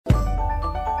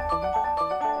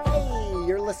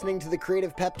listening to the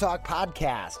Creative Pep Talk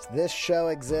podcast. This show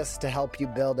exists to help you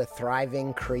build a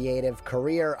thriving creative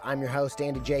career. I'm your host,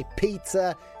 Andy J.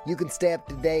 Pizza. You can stay up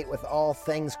to date with all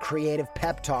things Creative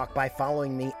Pep Talk by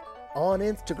following me on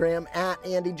Instagram at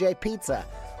Andy J. Pizza.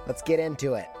 Let's get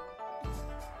into it.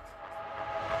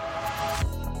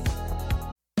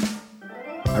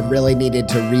 I really needed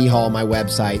to rehaul my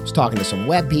website. I was talking to some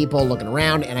web people, looking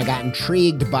around, and I got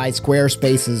intrigued by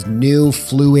Squarespace's new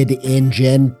Fluid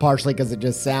engine, partially because it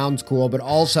just sounds cool, but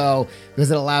also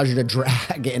because it allows you to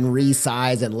drag and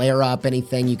resize and layer up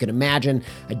anything you can imagine.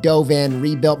 I dove in,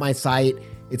 rebuilt my site.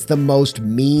 It's the most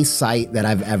me site that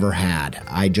I've ever had.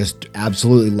 I just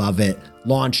absolutely love it.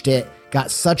 Launched it. Got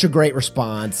such a great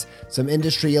response. Some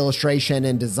industry illustration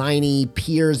and designy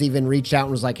peers even reached out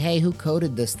and was like, hey, who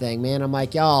coded this thing, man? I'm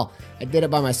like, y'all, I did it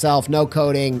by myself. No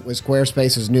coding with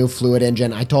Squarespace's new Fluid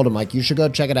engine. I told him, like, you should go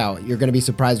check it out. You're going to be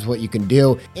surprised with what you can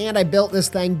do. And I built this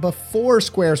thing before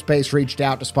Squarespace reached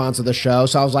out to sponsor the show.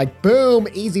 So I was like, boom,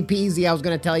 easy peasy. I was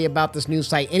going to tell you about this new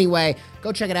site anyway.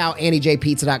 Go check it out,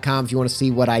 andyjpizza.com, if you want to see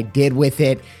what I did with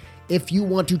it. If you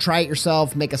want to try it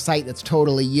yourself, make a site that's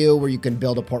totally you, where you can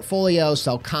build a portfolio,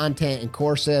 sell content and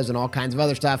courses and all kinds of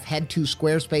other stuff, head to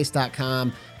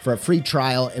squarespace.com for a free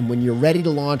trial. And when you're ready to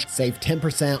launch, save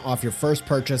 10% off your first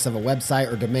purchase of a website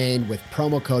or domain with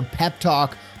promo code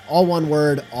PEPTALK, all one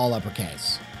word, all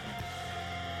uppercase.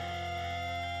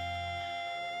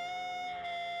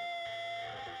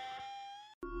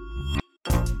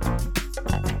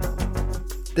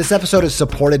 This episode is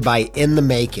supported by In the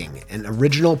Making, an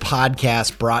original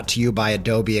podcast brought to you by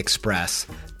Adobe Express,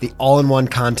 the all-in-one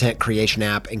content creation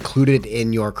app included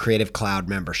in your Creative Cloud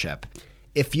membership.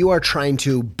 If you are trying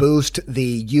to boost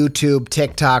the YouTube,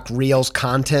 TikTok, Reels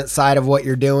content side of what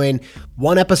you're doing,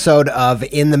 one episode of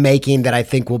In the Making that I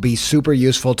think will be super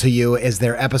useful to you is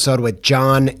their episode with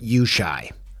John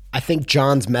Ushai. I think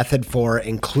John's method for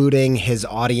including his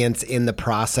audience in the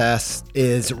process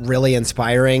is really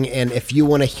inspiring. And if you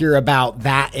want to hear about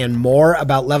that and more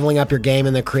about leveling up your game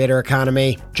in the creator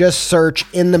economy, just search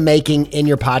In the Making in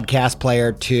your podcast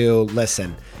player to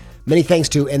listen. Many thanks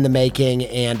to In the Making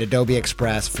and Adobe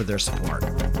Express for their support.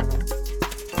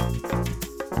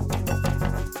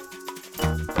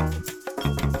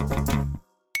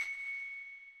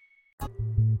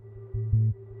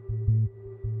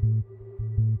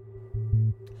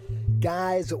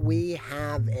 Guys, we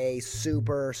have a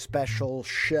super special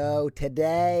show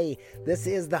today. This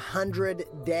is the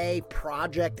 100-Day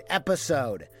Project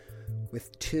episode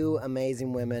with two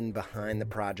amazing women behind the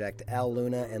project, Elle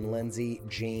and Lindsay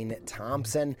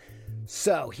Thomson.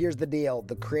 So here's the deal.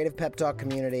 The Creative Pep Talk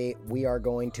community, we are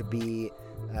going to be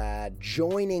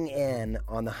joining in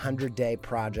on the 100-Day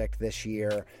Project this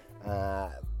year.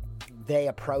 They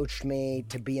approached me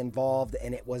to be involved,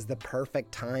 and it was the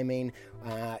perfect timing.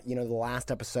 The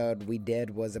last episode we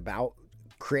did was about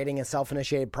creating a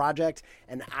self-initiated project,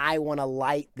 and I want to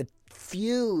light the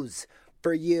fuse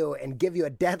for you and give you a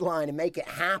deadline and make it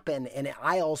happen. And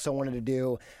I also wanted to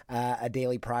do a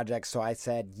daily project, so I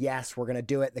said, yes, we're going to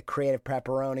do it. The Creative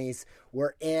Pepperonis,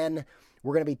 we're in.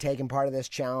 We're going to be taking part of this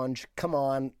challenge. Come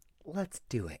on, let's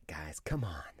do it, guys. Come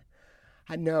on.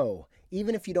 I know.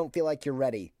 Even if you don't feel like you're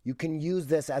ready, you can use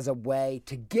this as a way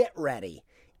to get ready.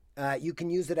 You can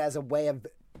use it as a way of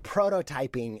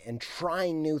prototyping and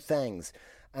trying new things.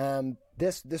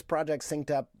 This project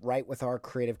synced up right with our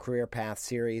Creative Career Path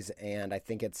series, and I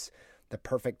think it's the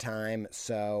perfect time.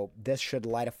 So this should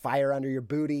light a fire under your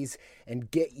booties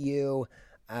and get you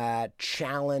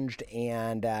challenged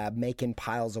and making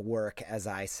piles of work, as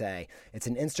I say. It's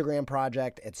an Instagram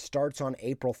project. It starts on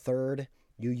April 3rd.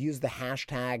 You use the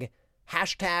hashtag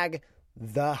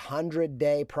the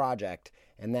 100-Day Project,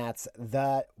 and that's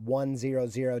the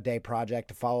 100-Day Project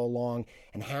to follow along,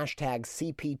 and hashtag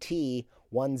CPT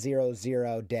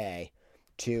 100-Day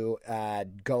to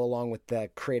go along with the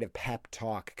Creative Pep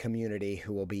Talk community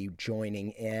who will be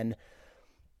joining in.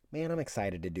 Man, I'm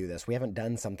excited to do this. We haven't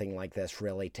done something like this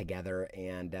really together,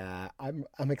 and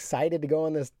I'm excited to go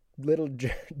on this little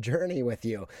journey with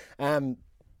you.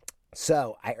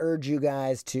 So I urge you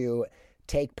guys to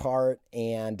take part,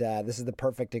 and this is the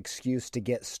perfect excuse to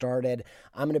get started.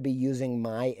 I'm going to be using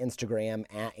my Instagram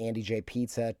at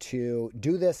AndyJPizza to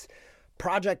do this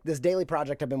project, this daily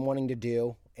project I've been wanting to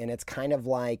do, and it's kind of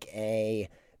like a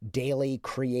daily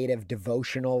creative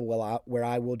devotional where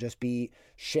I will just be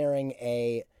sharing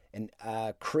a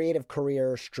a creative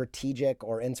career, strategic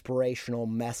or inspirational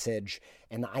message,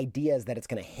 and the idea is that it's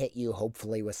going to hit you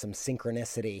hopefully with some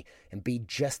synchronicity and be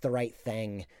just the right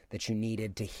thing that you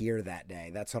needed to hear that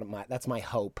day. That's my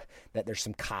hope, that there's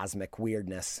some cosmic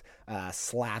weirdness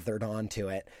slathered onto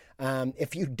it.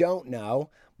 If you don't know,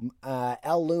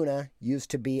 Elle Luna used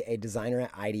to be a designer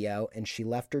at IDEO, and she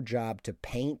left her job to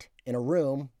paint in a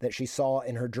room that she saw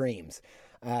in her dreams.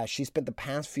 She spent the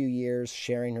past few years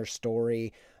sharing her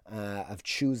story of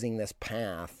choosing this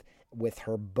path with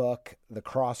her book, The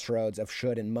Crossroads of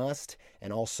Should and Must,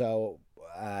 and also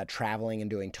traveling and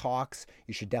doing talks.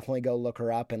 You should definitely go look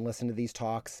her up and listen to these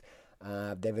talks.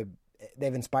 They've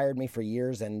inspired me for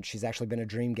years, and she's actually been a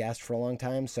dream guest for a long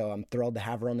time, so I'm thrilled to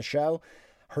have her on the show.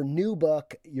 Her new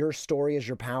book, Your Story is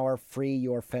Your Power, Free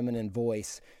Your Feminine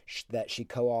Voice, that she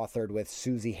co-authored with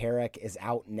Susie Herrick, is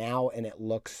out now, and it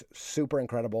looks super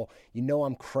incredible. You know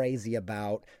I'm crazy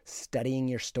about studying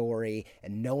your story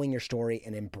and knowing your story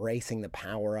and embracing the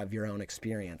power of your own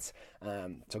experience.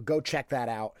 So go check that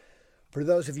out. For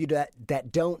those of you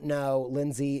that don't know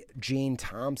Lindsay Jean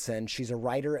Thomson, she's a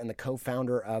writer and the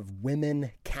co-founder of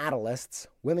Women Catalysts.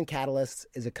 Women Catalysts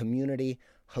is a community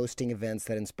hosting events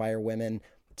that inspire women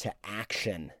to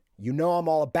action. You know I'm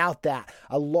all about that.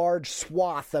 A large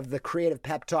swath of the Creative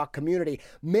Pep Talk community,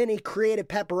 many creative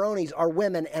pepperonis are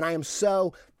women, and I am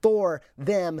so for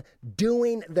them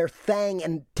doing their thing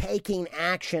and taking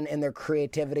action in their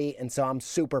creativity. And so I'm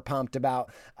super pumped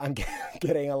about, I'm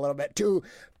getting a little bit too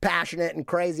passionate and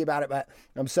crazy about it, but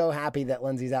I'm so happy that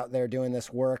Lindsay's out there doing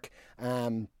this work.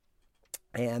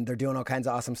 And they're doing all kinds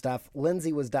of awesome stuff.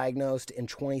 Lindsay was diagnosed in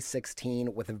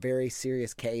 2016 with a very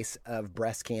serious case of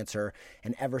breast cancer.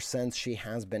 And ever since, she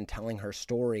has been telling her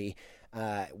story,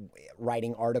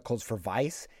 writing articles for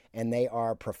Vice. And they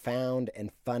are profound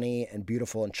and funny and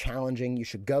beautiful and challenging. You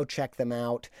should go check them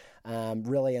out.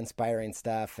 Really inspiring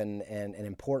stuff and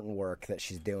important work that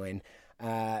she's doing.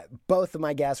 Both of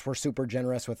my guests were super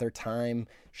generous with their time,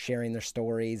 sharing their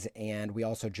stories. And we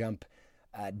also jump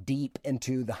deep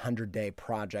into the 100-day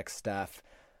project stuff.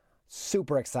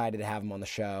 Super excited to have him on the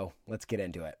show. Let's get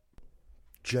into it.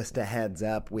 Just a heads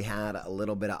up, we had a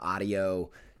little bit of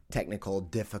audio technical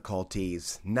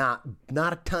difficulties. Not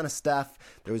a ton of stuff.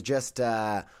 There was just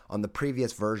on the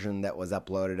previous version that was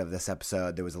uploaded of this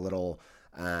episode, there was a little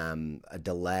a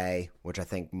delay, which I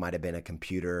think might have been a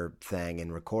computer thing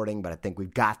in recording, but I think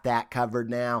we've got that covered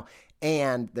now.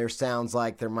 And there sounds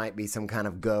like there might be some kind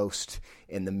of ghost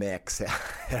in the mix.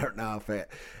 I don't know if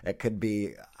it could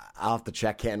be. I'll have to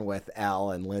check in with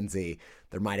Elle and Lindsay.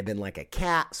 There might have been like a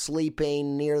cat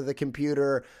sleeping near the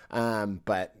computer.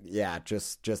 But yeah,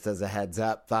 just as a heads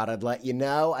up, thought I'd let you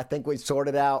know. I think we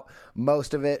sorted out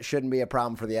most of it. Shouldn't be a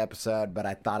problem for the episode, but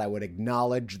I thought I would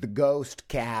acknowledge the ghost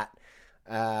cat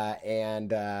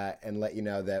and let you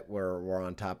know that we're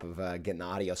on top of getting the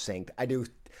audio synced. I do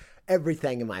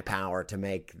everything in my power to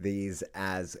make these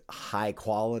as high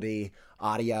quality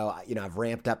audio. You know, I've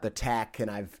ramped up the tech,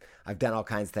 and I've done all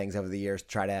kinds of things over the years to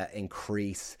try to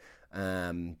increase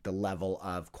the level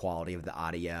of quality of the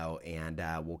audio, and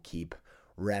we'll keep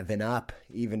revving up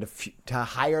even to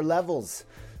higher levels.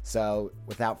 So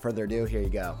without further ado, here you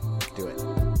go. Let's do it.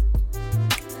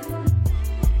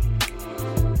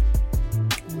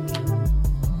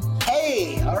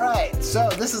 All right, so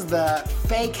this is the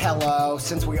fake hello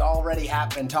since we already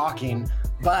have been talking,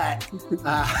 but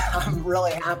I'm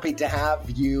really happy to have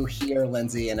you here,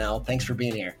 Lindsay and Elle. Thanks for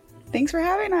being here. Thanks for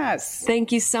having us.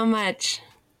 Thank you so much.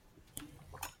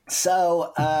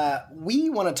 So we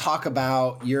want to talk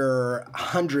about your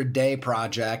 100-day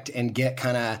project and get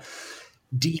kind of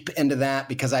deep into that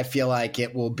because I feel like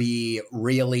it will be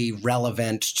really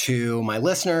relevant to my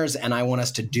listeners, and I want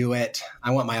us to do it.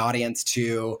 I want my audience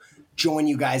to join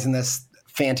you guys in this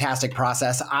fantastic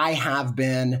process. I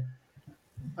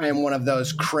am one of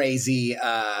those crazy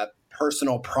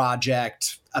personal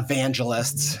project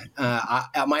evangelists.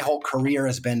 My whole career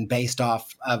has been based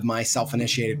off of my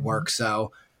self-initiated work.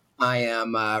 So I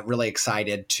am really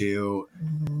excited to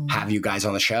have you guys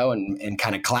on the show and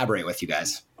kind of collaborate with you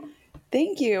guys.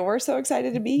 Thank you. We're so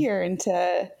excited to be here and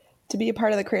to be a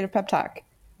part of the Creative Pep Talk.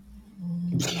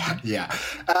 Yeah.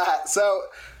 So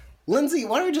Lindsay,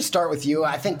 why don't we just start with you?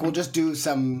 I think we'll just do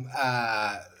some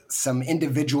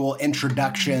individual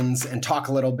introductions and talk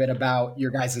a little bit about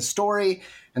your guys' story,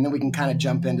 and then we can kind of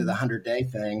jump into the 100-day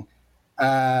thing.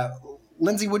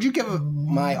 Lindsay, would you give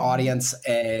my audience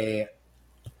a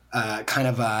kind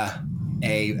of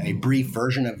a brief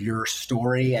version of your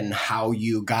story and how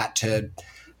you got to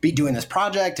be doing this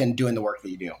project and doing the work that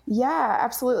you do? Yeah,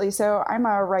 absolutely. So I'm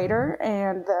a writer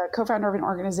and the co-founder of an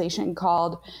organization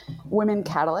called Women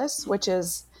Catalysts, which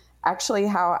is actually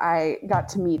how I got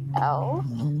to meet Elle.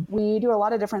 We do a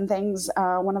lot of different things.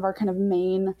 One of our kind of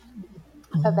main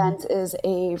events is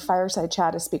a fireside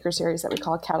chat, a speaker series that we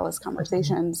call Catalyst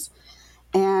Conversations.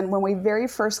 And when we very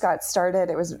first got started,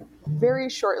 it was very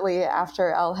shortly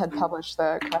after Elle had published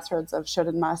the Crossroads of Should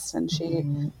and Must, and she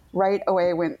right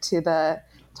away went to the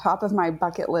top of my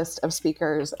bucket list of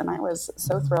speakers. And I was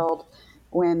so thrilled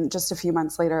when just a few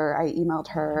months later, I emailed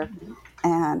her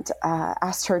and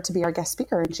asked her to be our guest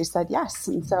speaker, and she said yes.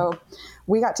 And so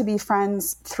we got to be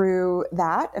friends through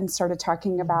that and started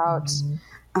talking about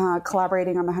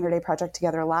collaborating on the 100-Day Project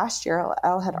together last year.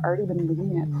 Elle had already been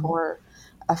leading it for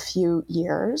a few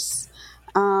years.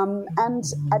 And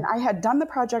I had done the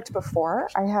project before.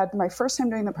 I had my first time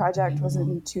doing the project was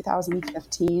in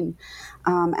 2015.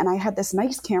 And I had this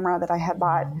nice camera that I had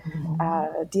bought,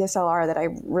 DSLR, that I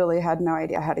really had no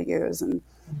idea how to use. And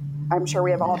I'm sure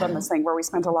we have all done this thing where we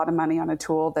spent a lot of money on a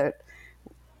tool that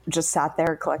just sat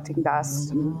there collecting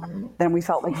dust. And then we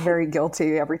felt like very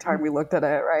guilty every time we looked at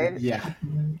it, right? Yeah.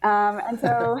 And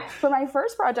so for my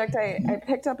first project, I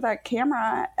picked up that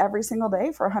camera every single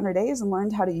day for 100 days and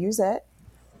learned how to use it,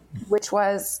 which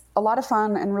was a lot of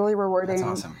fun and really rewarding.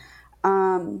 That's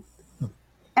awesome.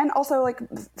 And also, like,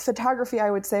 photography, I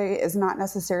would say, is not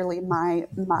necessarily my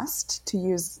must, to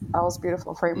use Elle's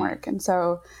beautiful framework. And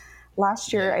so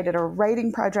last year I did a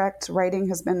writing project. Writing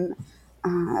has been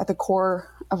at the core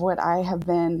of what I have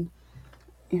been,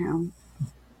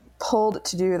 pulled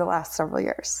to do the last several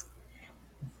years.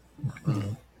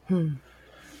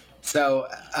 So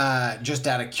just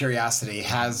out of curiosity,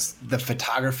 has the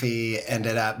photography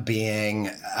ended up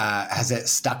being, has it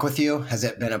stuck with you? Has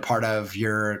it been a part of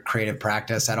your creative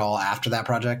practice at all after that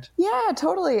project? Yeah,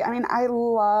 totally. I mean, I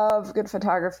love good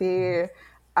photography.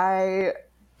 The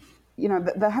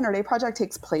 100-Day Project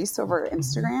takes place over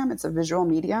Instagram. It's a visual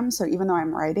medium. So even though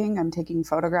I'm writing, I'm taking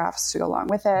photographs to go along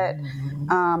with it.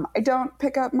 I don't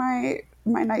pick up my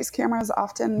nice camera as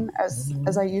often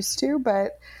as I used to,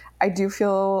 but I do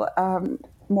feel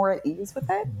more at ease with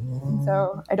it. And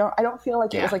so I don't feel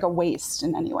like it was like a waste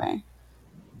in any way.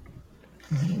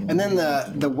 And then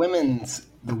the women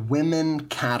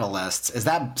catalysts, is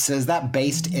that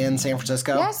based in San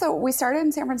Francisco? Yeah, so we started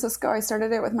in San Francisco. I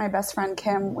started it with my best friend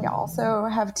Kim. We also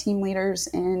have team leaders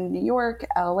in New York,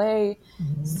 LA,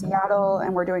 Seattle,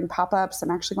 and we're doing pop-ups. I'm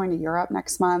actually going to Europe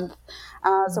next month.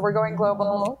 So we're going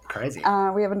global. Crazy.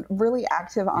 We have a really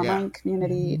active online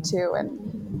community too.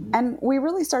 And we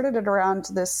really started it around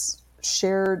this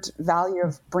shared value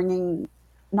of bringing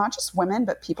not just women,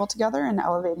 but people together and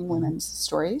elevating women's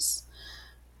stories.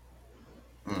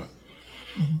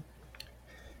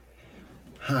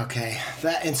 Okay.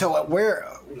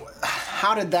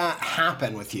 How did that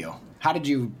happen with you? How did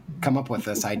you come up with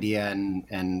this idea,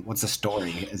 and what's the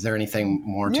story? Is there anything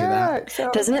more to that?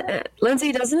 So,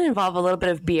 Lindsay, doesn't it involve a little bit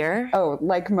of beer? Oh,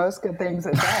 like most good things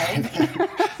it does.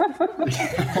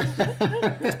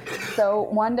 So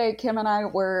one day, Kim and I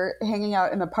were hanging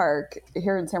out in the park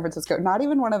here in San Francisco, not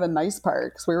even one of the nice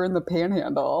parks. We were in the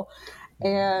Panhandle.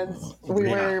 And we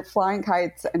were flying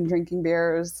kites and drinking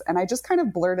beers. And I just kind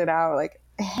of blurted out, like,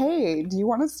 hey, do you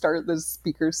want to start this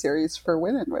speaker series for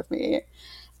women with me?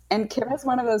 And Kim is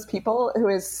one of those people who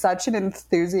is such an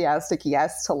enthusiastic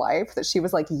yes to life that she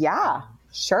was like, yeah,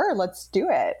 sure, let's do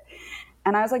it.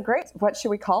 And I was like, great, what should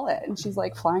we call it? And she's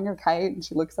like flying her kite, and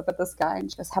she looks up at the sky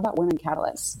and she goes, how about Women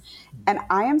Catalysts? And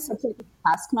I am such a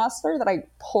taskmaster that I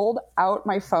pulled out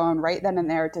my phone right then and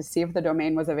there to see if the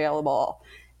domain was available.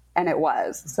 And it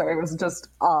was. So it was just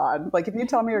on. Like, if you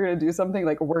tell me you're going to do something,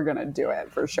 like, we're going to do it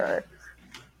for sure.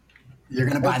 You're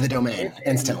going to buy the domain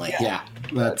instantly. Yeah.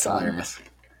 That's hilarious.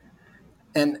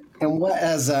 And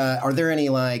are there any,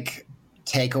 like,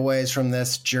 takeaways from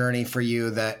this journey for you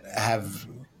that have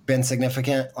been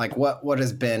significant? Like, what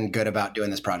has been good about doing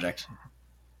this project?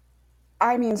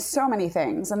 I mean, so many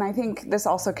things. And I think this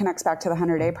also connects back to the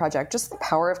 100-Day Project, just the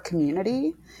power of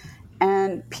community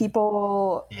and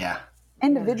people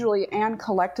individually and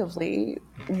collectively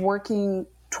working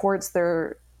towards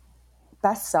their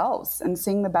best selves and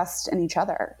seeing the best in each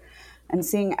other and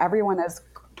seeing everyone as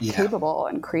capable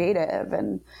and creative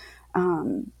and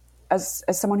as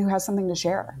someone who has something to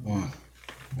share.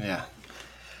 Yeah.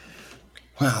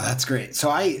 Wow, that's great. So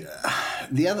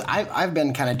I've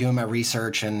been kind of doing my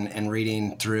research and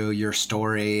reading through your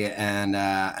story, and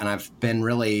I've been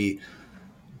really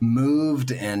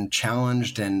moved and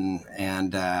challenged and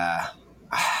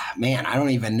man, I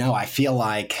don't even know. I feel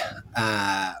like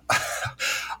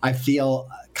I feel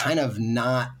kind of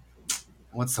not,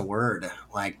 what's the word,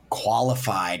 like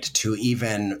qualified to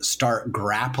even start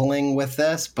grappling with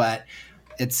this, but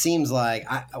it seems like,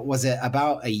 was it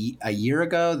about a year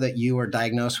ago that you were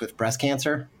diagnosed with breast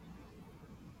cancer?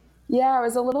 Yeah, it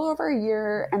was a little over a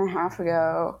year and a half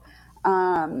ago.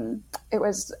 It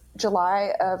was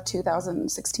July of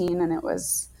 2016, and it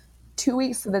was 2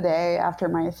 weeks to the day after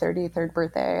my 33rd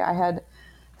birthday. I had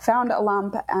found a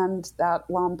lump, and that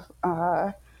lump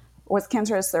was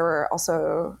cancerous. There were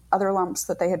also other lumps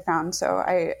that they had found. So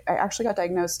I actually got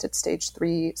diagnosed at stage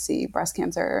 3C breast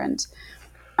cancer. And,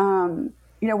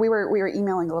 we were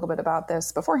emailing a little bit about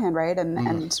this beforehand, right?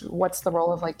 And what's the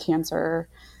role of like cancer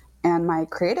and my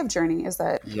creative journey is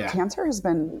that cancer has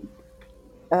been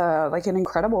like an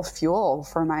incredible fuel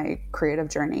for my creative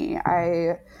journey.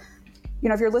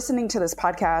 If you're listening to this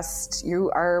podcast,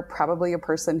 you are probably a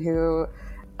person who,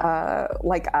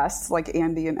 like us, like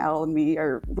Andy and Elle and me,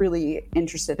 are really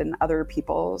interested in other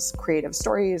people's creative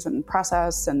stories and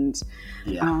process. And,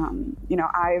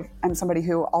 I'm somebody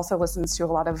who also listens to a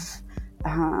lot of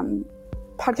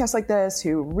podcasts like this,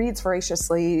 who reads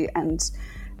voraciously. And,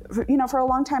 for a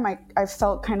long time, I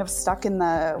felt kind of stuck in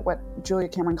what Julia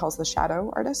Cameron calls the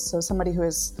shadow artist. So somebody who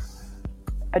is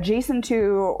adjacent to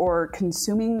or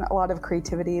consuming a lot of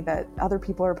creativity that other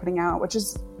people are putting out, which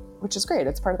is great.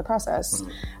 It's part of the process.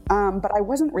 But I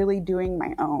wasn't really doing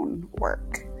my own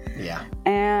work. Yeah.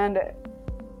 And,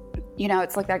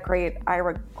 it's like that great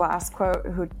Ira Glass quote.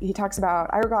 He talks about,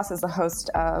 Ira Glass is the host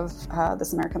of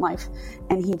This American Life.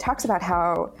 And he talks about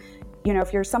how,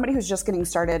 if you're somebody who's just getting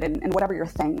started in whatever your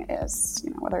thing is,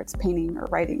 whether it's painting or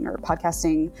writing or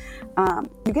podcasting,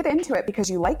 you get into it because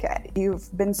you like it.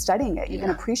 You've been studying it. You've been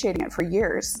appreciating it for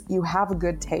years. You have a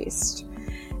good taste.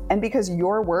 And because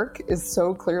your work is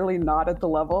so clearly not at the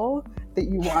level that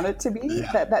you want it to be,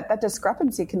 that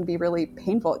discrepancy can be really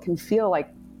painful. It can feel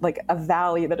like a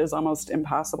valley that is almost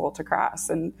impossible to cross.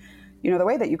 And, the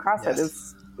way that you cross it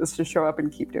is to show up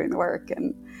and keep doing the work.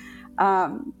 And,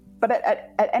 but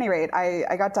at any rate,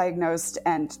 I got diagnosed,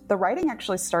 and the writing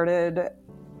actually started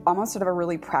almost out of a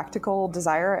really practical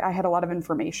desire. I had a lot of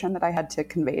information that I had to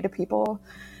convey to people.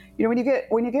 When you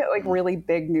get like really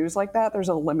big news like that, there's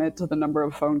a limit to the number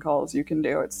of phone calls you can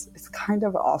do. It's kind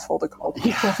of awful to call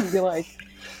people and be like,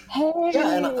 hey.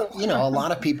 Yeah, and a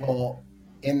lot of people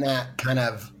in that kind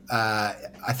of,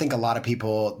 I think a lot of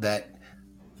people that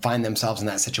find themselves in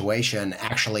that situation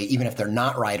actually, even if they're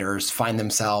not writers, find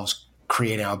themselves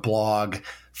creating a blog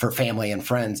for family and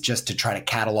friends just to try to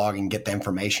catalog and get the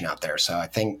information out there. So I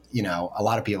think, a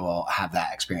lot of people have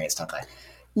that experience, don't they?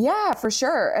 Yeah, for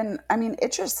sure. And I mean,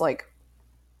 it just like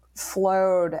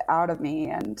flowed out of me.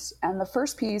 And the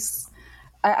first piece,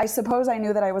 I suppose I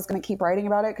knew that I was going to keep writing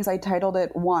about it because I titled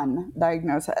it One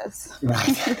Diagnosis.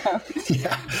 Right.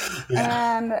 Yeah.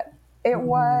 And it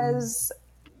was,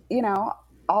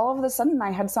 all of a sudden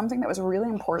I had something that was really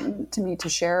important to me to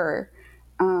share.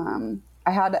 I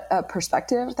had a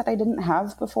perspective that I didn't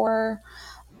have before.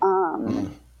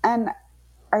 And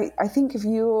I think if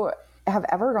you have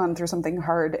ever gone through something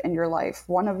hard in your life,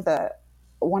 one of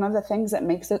the things that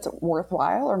makes it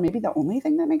worthwhile, or maybe the only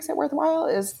thing that makes it worthwhile,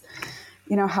 is,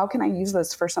 how can I use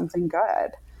this for something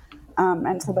good?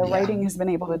 And so the writing has been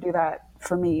able to do that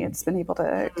for me. It's been able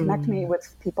to connect me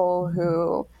with people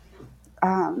who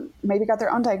maybe got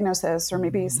their own diagnosis, or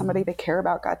maybe somebody they care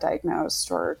about got diagnosed,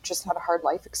 or just had a hard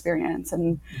life experience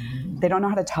and they don't know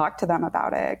how to talk to them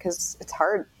about it because it's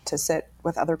hard to sit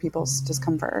with other people's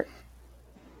discomfort.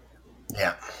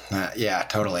 Yeah,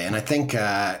 totally. And I think,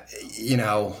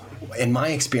 in my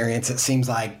experience, it seems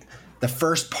like the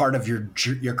first part of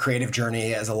your creative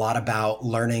journey is a lot about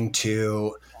learning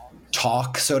to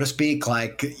talk, so to speak,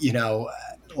 like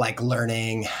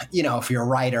learning, if you're a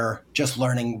writer, just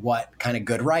learning what kind of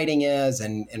good writing is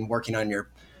and working on your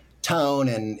tone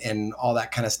and all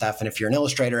that kind of stuff. And if you're an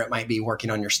illustrator, it might be working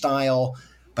on your style.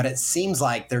 But it seems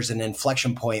like there's an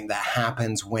inflection point that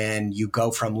happens when you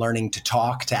go from learning to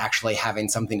talk to actually having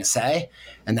something to say.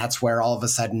 And that's where all of a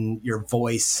sudden your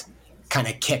voice kind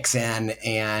of kicks in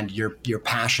and your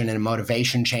passion and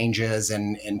motivation changes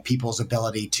and people's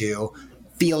ability to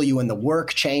feel you in the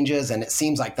work changes. And it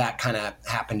seems like that kind of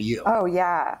happened to you. Oh,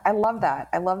 yeah. I love that.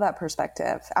 I love that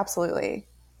perspective. Absolutely.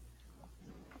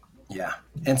 Yeah.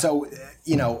 And so,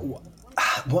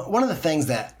 one of the things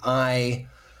that I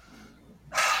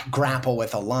grapple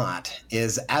with a lot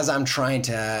is as I'm trying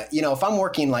to, if I'm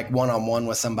working like one-on-one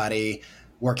with somebody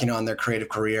working on their creative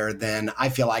career, then I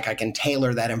feel like I can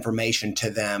tailor that information to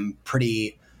them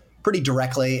pretty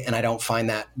directly. And I don't find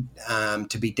that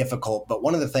to be difficult. But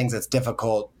one of the things that's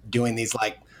difficult doing these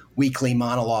like weekly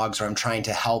monologues where I'm trying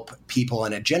to help people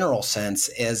in a general sense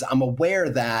is I'm aware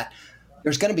that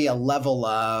there's going to be a level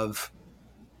of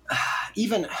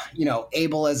even,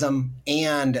 ableism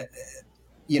and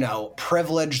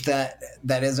privilege that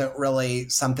isn't really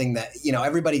something that,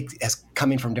 everybody is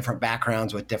coming from different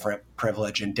backgrounds with different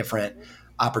privilege and different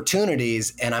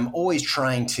opportunities. And I'm always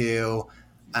trying to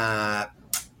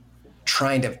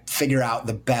figure out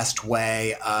the best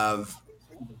way of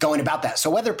going about that. So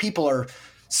whether people are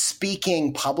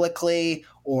speaking publicly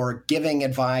or giving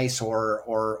advice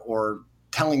or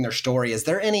telling their story, is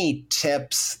there any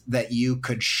tips that you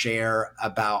could share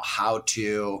about how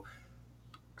to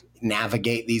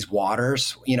navigate these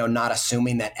waters, not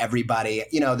assuming that everybody,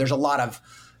 there's a lot of,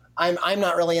 I'm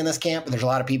not really in this camp, but there's a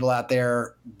lot of people out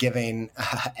there giving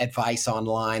advice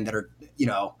online that are,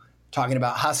 talking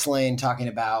about hustling, talking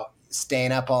about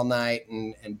staying up all night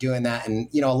and doing that. And,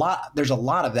 there's a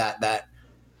lot of that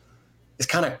is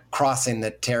kind of crossing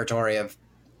the territory of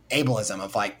ableism,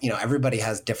 of like, everybody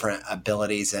has different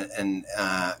abilities and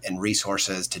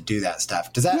resources to do that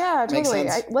stuff. Does that make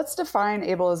sense? Let's define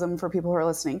ableism for people who are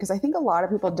listening, because I think a lot of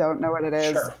people don't know what it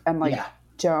is and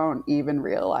don't even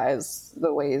realize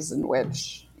the ways in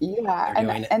which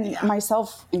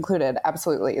myself included.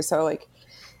 Absolutely. So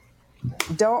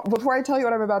before I tell you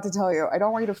what I'm about to tell you, I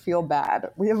don't want you to feel bad.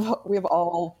 We have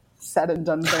all said and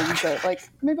done things that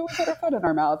maybe we put our foot in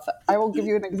our mouth. I will give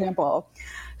you an example.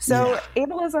 So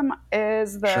ableism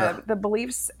is the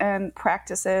beliefs and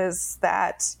practices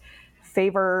that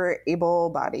favor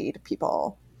able-bodied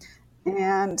people.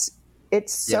 And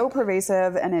it's so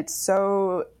pervasive and it's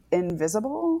so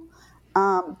invisible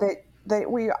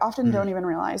that we often don't even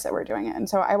realize that we're doing it. And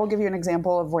so I will give you an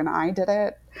example of when I did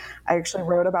it. I actually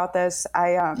wrote about this.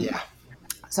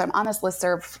 So I'm on this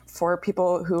listserv for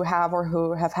people who have or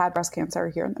who have had breast cancer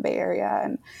here in the Bay Area.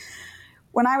 And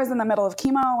when I was in the middle of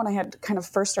chemo, when I had kind of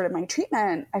first started my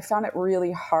treatment, I found it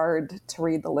really hard to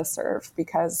read the listserv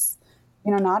because,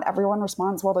 not everyone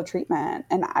responds well to treatment.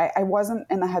 And I wasn't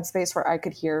in the headspace where I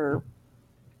could hear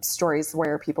stories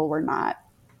where people were not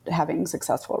having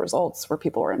successful results, where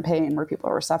people were in pain, where people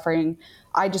were suffering.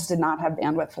 I just did not have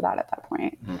bandwidth for that at that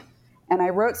point. Mm. And I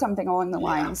wrote something along the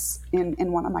lines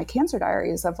in one of my cancer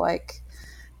diaries of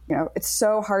it's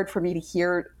so hard for me to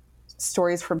hear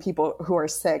stories from people who are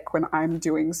sick when I'm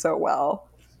doing so well.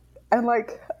 And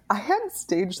I had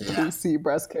stage 3C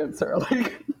breast cancer.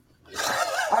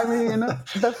 I mean,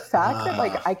 the fact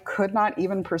that I could not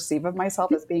even perceive of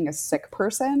myself as being a sick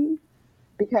person,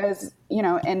 because, in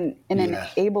an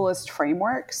ableist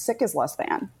framework, sick is less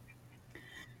than.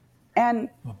 And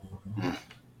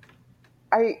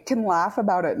I can laugh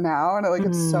about it now, and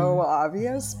it's so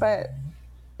obvious, but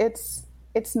it's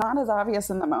not as obvious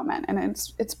in the moment, and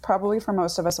it's probably for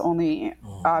most of us only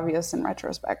obvious in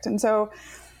retrospect. And so,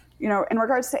 in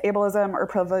regards to ableism or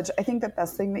privilege, I think the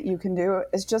best thing that you can do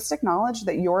is just acknowledge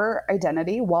that your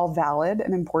identity, while valid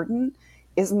and important,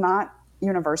 is not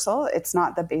universal. It's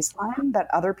not the baseline, that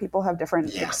other people have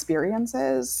different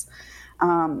experiences,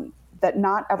 that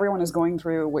not everyone is going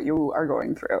through what you are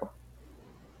going through.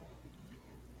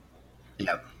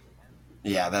 Yep.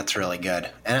 Yeah, that's really good.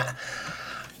 And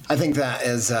I think that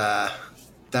is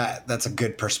that's a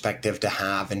good perspective to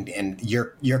have. And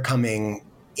you're coming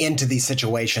into these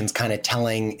situations kind of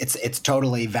telling it's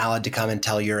totally valid to come and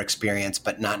tell your experience,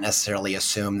 but not necessarily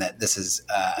assume that this is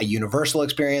a universal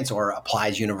experience or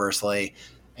applies universally.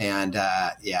 And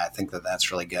I think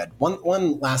that's really good.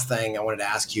 One last thing I wanted to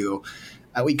ask you,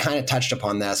 we kind of touched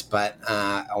upon this, but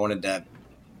I wanted to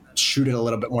shoot it a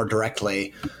little bit more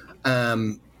directly.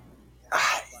 And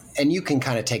you can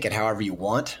kind of take it however you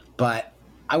want, but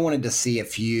I wanted to see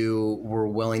if you were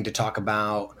willing to talk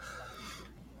about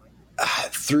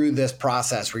through this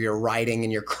process where you're writing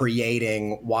and you're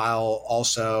creating while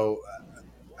also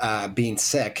being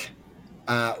sick.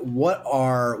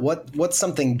 What's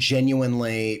something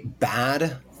genuinely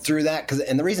bad through that?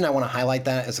 And the reason I want to highlight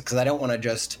that is because I don't want to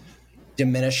just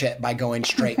diminish it by going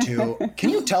straight to, can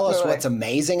you tell us what's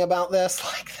amazing about this?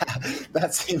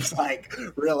 That seems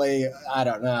really, I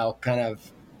don't know, kind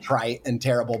of trite and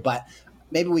terrible, but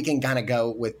maybe we can kind of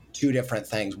go with two different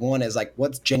things. One is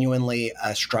what's genuinely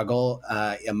a struggle,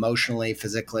 emotionally,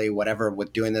 physically, whatever,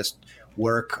 with doing this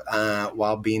work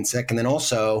while being sick. And then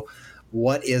also,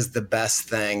 what is the best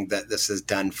thing that this has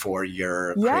done for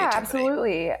your creativity? Yeah,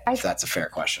 absolutely. If that's a fair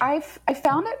question. I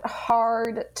found it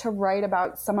hard to write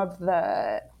about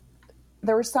there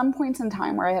were some points in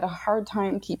time where I had a hard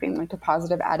time keeping a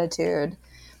positive attitude.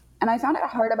 And I found it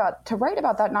hard to write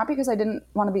about that, not because I didn't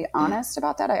want to be honest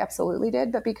about that. I absolutely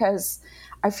did, but because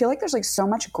I feel like there's so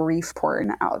much grief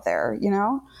porn out there,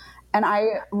 And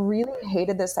I really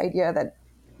hated this idea that,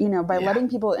 by letting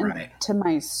people into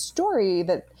my story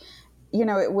that,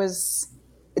 it was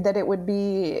that it would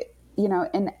be,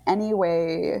 in any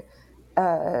way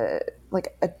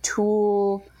like a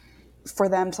tool for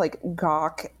them to like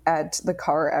gawk at the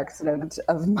car accident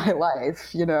of my life,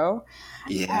 you know?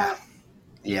 Yeah.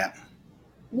 Yeah.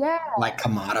 Like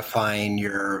commodifying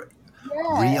your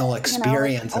real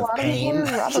experience of pain. People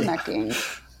are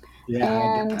rubbernecking. Yeah,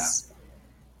 I And, get that.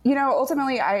 you know,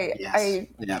 ultimately I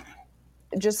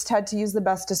just had to use the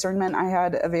best discernment I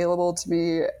had available to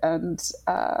me and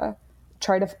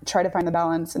try to find the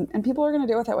balance. And people are going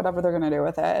to do with it whatever they're going to do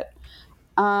with it.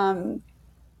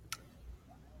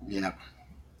 Yeah.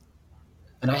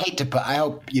 And I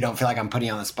hope you don't feel like I'm putting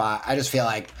you on the spot. I just feel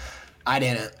like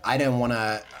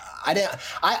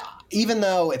even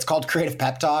though it's called Creative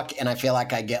Pep Talk and I feel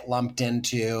like I get lumped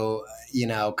into, you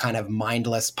know, kind of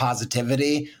mindless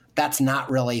positivity, that's not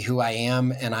really who I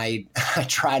am. And I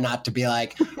try not to be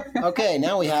like, okay,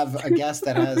 now we have a guest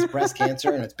that has breast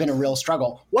cancer and it's been a real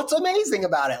struggle. What's amazing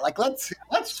about it? Like, let's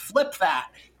flip that.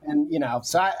 And, you know,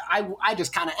 so I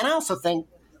just kind of, and I also think,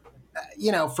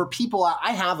 you know, for people,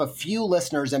 I have a few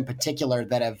listeners in particular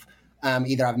that have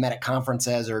either I've met at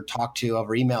conferences or talked to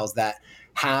over emails that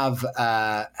have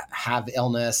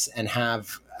illness and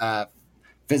have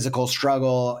physical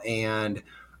struggle, and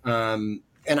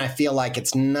I feel like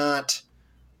it's not,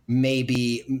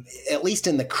 maybe at least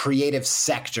in the creative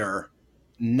sector,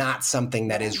 not something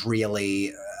that is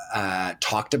really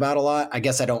talked about a lot. I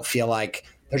guess I don't feel like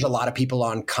there's a lot of people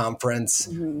on conference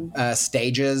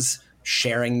stages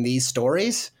sharing these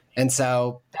stories. And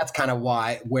so that's kind of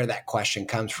where that question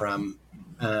comes from.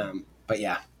 But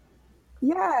yeah.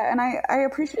 Yeah. And I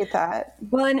appreciate that.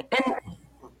 Well, and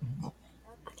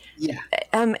yeah.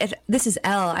 This is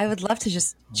Elle. I would love to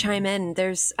just chime in.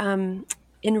 There's, in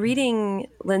reading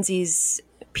Lindsay's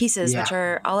pieces, which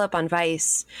are all up on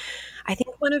Vice, I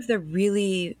think one of the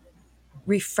really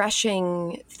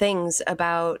refreshing things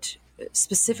about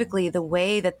specifically the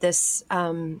way that this,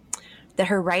 that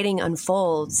her writing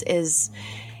unfolds is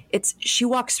she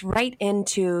walks right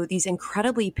into these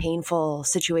incredibly painful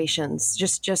situations,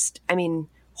 I mean,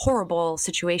 horrible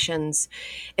situations.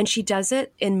 And she does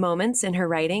it in moments in her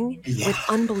writing with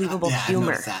unbelievable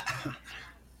humor.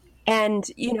 And,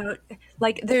 you know,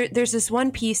 like there's this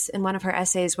one piece in one of her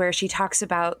essays where she talks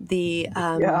about the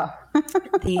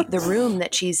the room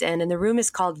that she's in, and the room is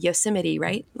called Yosemite,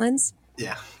 right, Linz?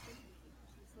 Yeah.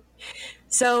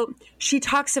 So she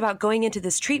talks about going into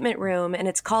this treatment room and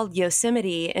it's called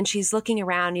Yosemite, and she's looking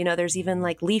around, you know, there's even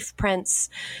like leaf prints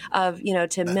of, you know,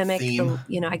 to mimic the,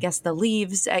 you know, I guess the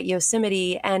leaves at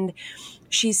Yosemite. And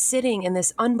she's sitting in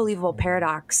this unbelievable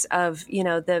paradox of, you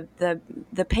know,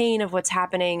 the pain of what's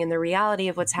happening and the reality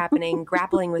of what's happening,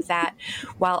 grappling with that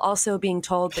while also being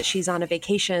told that she's on a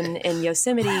vacation in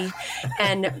Yosemite.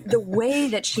 And the way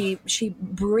that she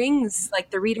brings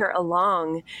like the reader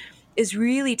along is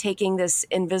really taking this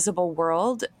invisible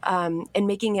world and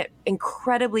making it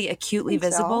incredibly acutely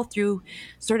visible through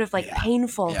sort of like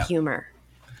painful humor.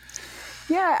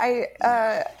 Yeah,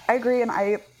 I agree. And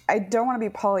I don't want to be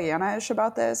Pollyanna-ish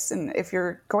about this. And if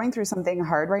you're going through something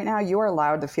hard right now, you are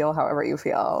allowed to feel however you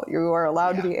feel. You are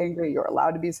allowed to be angry. You are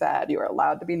allowed to be sad. You are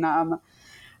allowed to be numb.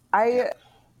 I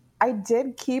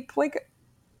did keep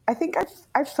I think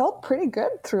I felt pretty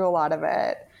good through a lot of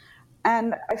it.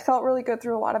 And I felt really good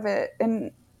through a lot of it.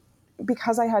 And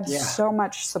because I had so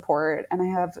much support and I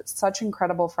have such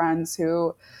incredible friends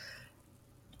who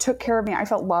took care of me, I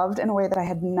felt loved in a way that I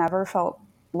had never felt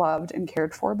loved and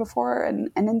cared for before. And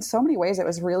in so many ways, it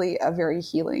was really a very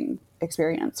healing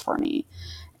experience for me.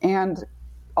 And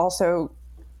also,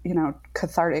 you know,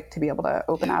 cathartic to be able to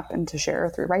open up and to share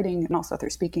through writing and also through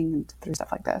speaking and through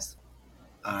stuff like this.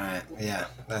 All right. Yeah,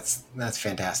 that's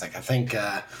fantastic. I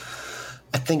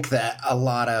think that a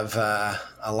lot of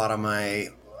my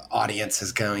audience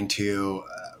is going to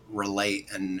relate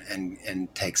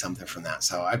and take something from that.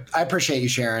 So I appreciate you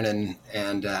sharing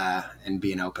and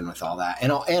being open with all that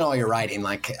and all your writing.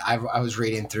 Like I was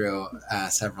reading through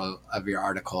several of your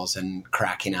articles and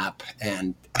cracking up,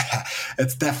 and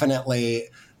it's definitely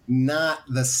not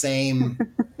the same,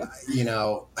 you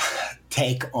know,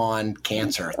 take on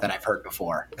cancer that I've heard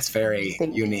before. It's very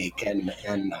unique and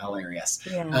hilarious.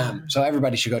 Yeah. So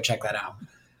everybody should go check that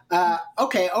out.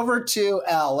 Okay, over to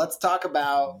Elle. Let's talk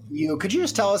about you. Could you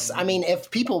just tell us, I mean,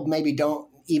 if people maybe don't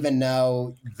even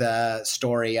know the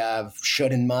story of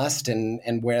Should and Must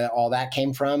and where all that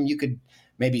came from, you could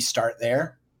maybe start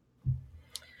there.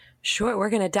 Sure. We're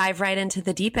going to dive right into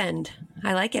the deep end.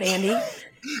 I like it, Andy.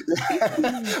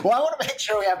 Well, I want to make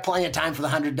sure we have plenty of time for the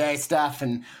 100-day stuff.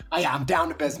 And I'm down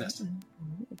to business.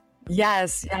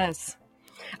 Yes.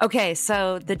 Okay.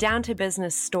 So the down to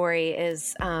business story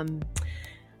is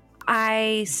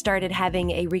I started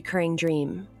having a recurring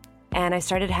dream and I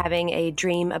started having a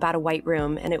dream about a white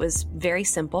room, and it was very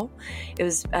simple. It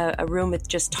was a room with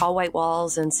just tall white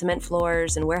walls and cement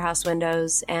floors and warehouse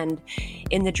windows. And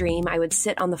in the dream, I would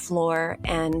sit on the floor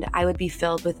and I would be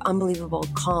filled with unbelievable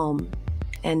calm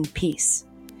and peace.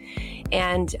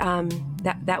 And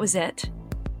that was it.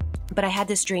 But I had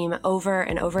this dream over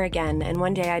and over again. And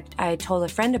one day I told a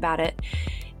friend about it,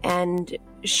 and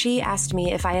she asked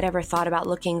me if I had ever thought about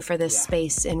looking for this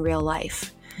space in real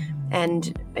life.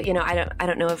 And, you know, I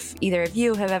don't know if either of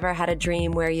you have ever had a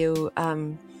dream where you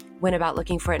went about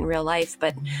looking for it in real life,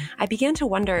 but I began to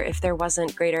wonder if there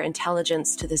wasn't greater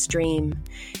intelligence to this dream.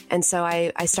 And so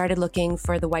I started looking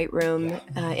for the white room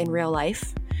in real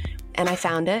life, and I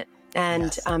found it.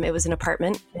 And it was an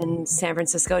apartment in San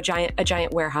Francisco, a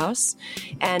giant warehouse.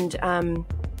 And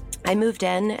I moved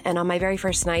in, and on my very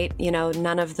first night, you know,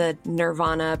 none of the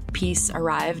nirvana peace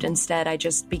arrived. Instead, I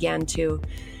just began to,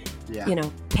 you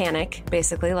know, panic,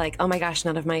 basically, like, oh my gosh,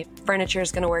 none of my furniture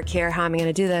is going to work here. How am I going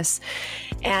to do this?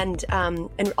 And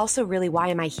also, really, why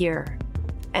am I here?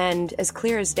 And as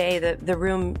clear as day, the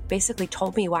room basically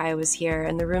told me why I was here.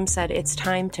 And the room said, it's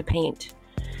time to paint.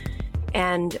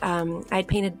 And I'd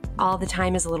painted all the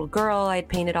time as a little girl. I'd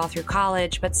painted all through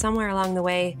college, but somewhere along the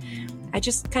way, I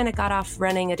just kind of got off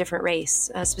running a different race,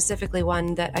 specifically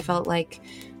one that I felt like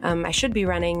I should be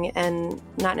running, and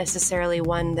not necessarily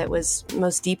one that was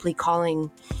most deeply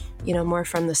calling, you know, more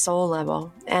from the soul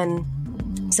level. And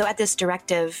so at this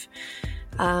directive,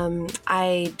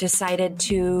 I decided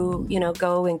to, you know,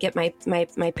 go and get my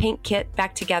paint kit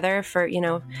back together for, you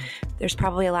know, there's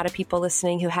probably a lot of people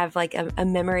listening who have like a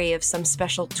memory of some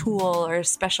special tool or a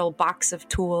special box of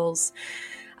tools,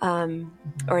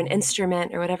 or an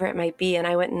instrument or whatever it might be. And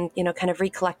I went and, you know, kind of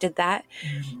recollected that.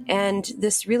 And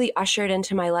this really ushered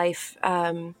into my life,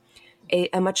 a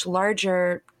much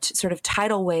larger sort of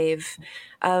tidal wave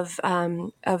of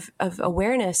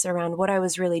awareness around what I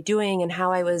was really doing and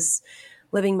how I was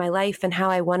living my life and how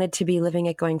I wanted to be living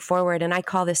it going forward. And I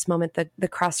call this moment the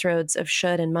crossroads of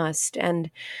should and must.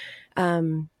 And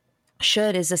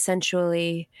should is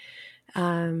essentially,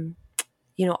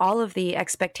 you know, all of the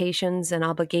expectations and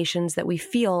obligations that we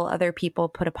feel other people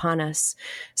put upon us.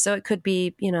 So it could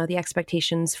be, you know, the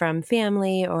expectations from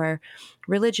family or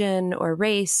religion or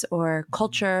race or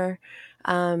culture.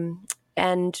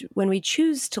 And when we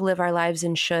choose to live our lives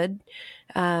in should,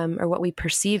 or what we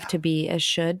perceive to be as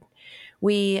should,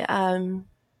 we can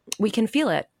feel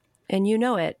it, and you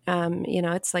know it. You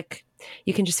know, it's like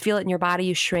you can just feel it in your body.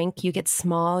 You shrink, you get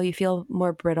small, you feel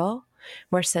more brittle,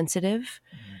 more sensitive.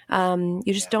 You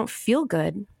just don't feel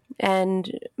good.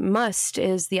 And must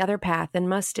is the other path, and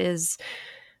must is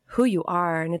who you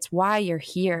are, and it's why you're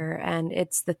here, and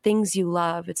it's the things you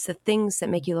love. It's the things that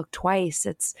make you look twice.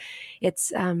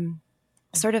 It's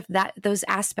sort of those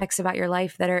aspects about your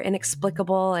life that are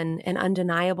inexplicable and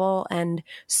undeniable and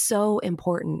so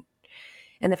important.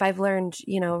 And if I've learned,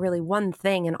 you know, really one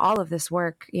thing in all of this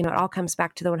work, you know, it all comes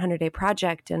back to the 100-Day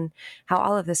Project and how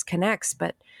all of this connects.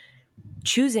 But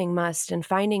choosing must and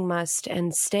finding must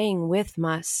and staying with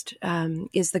must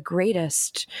is the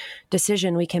greatest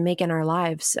decision we can make in our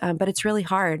lives. But it's really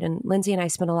hard. And Lindsay and I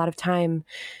spent a lot of time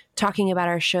talking about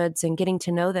our shoulds and getting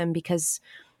to know them, because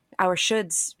our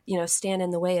shoulds, you know, stand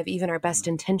in the way of even our best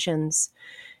intentions.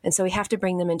 And so we have to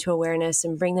bring them into awareness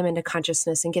and bring them into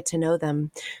consciousness and get to know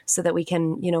them so that we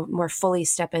can, you know, more fully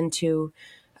step into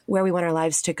where we want our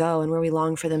lives to go and where we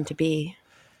long for them to be.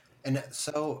 And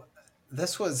so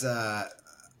this was a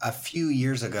few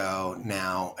years ago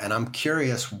now, and I'm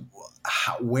curious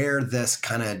where this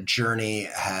kind of journey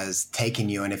has taken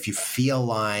you, and if you feel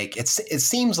like it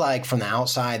seems like from the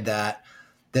outside that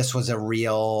this was a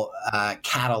real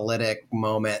catalytic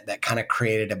moment that kind of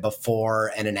created a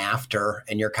before and an after,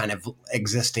 and you're kind of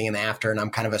existing in the after, and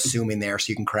I'm kind of assuming there, so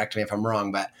you can correct me if I'm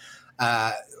wrong. But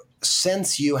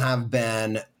since you have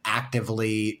been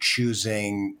actively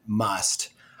choosing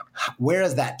must, where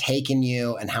has that taken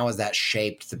you, and how has that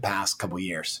shaped the past couple of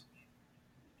years?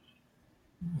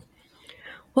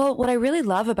 Well, what I really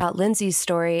love about Lindsay's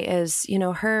story is, you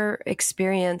know, her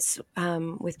experience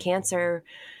with cancer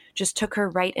just took her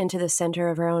right into the center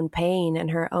of her own pain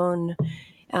and her own,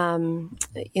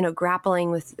 you know,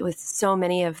 grappling with so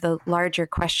many of the larger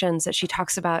questions that she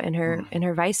talks about in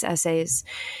her Vice essays.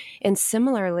 And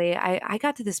similarly, I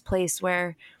got to this place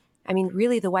where, I mean,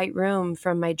 really the white room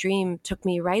from my dream took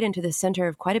me right into the center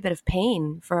of quite a bit of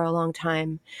pain for a long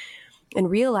time, and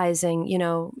realizing, you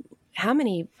know, how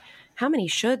many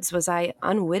shoulds was I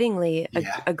unwittingly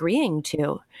agreeing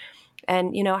to?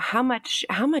 And, you know, how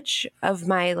much of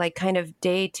my like kind of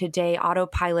day-to-day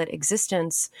autopilot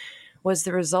existence was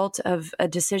the result of a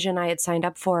decision I had signed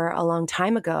up for a long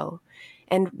time ago.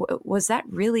 And was that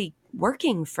really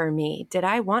working for me? Did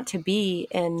I want to be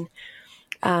in,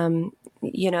 the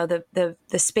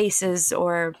spaces,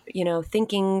 or,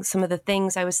 thinking some of the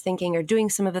things I was thinking, or doing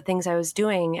some of the things I was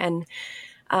doing? And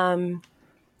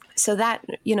so that,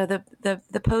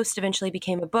 the post eventually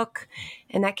became a book,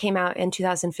 and that came out in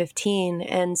 2015.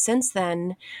 And since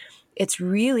then, it's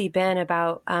really been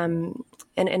about,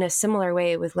 and in a similar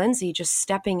way with Lindsay, just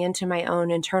stepping into my own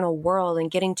internal world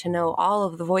and getting to know all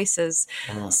of the voices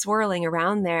swirling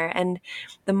around there. And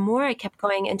the more I kept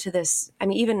going into this, I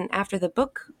mean, even after the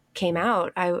book came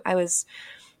out, I was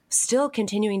still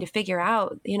continuing to figure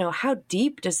out, how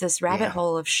deep does this rabbit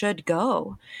hole of should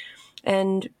go?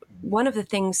 And one of the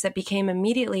things that became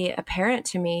immediately apparent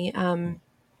to me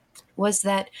was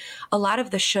that a lot of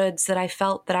the shoulds that I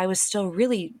felt that I was still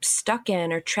really stuck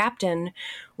in or trapped in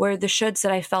were the shoulds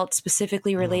that I felt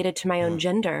specifically related to my own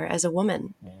gender as a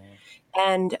woman.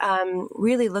 And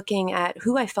really looking at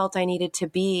who I felt I needed to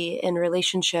be in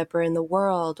relationship or in the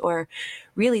world, or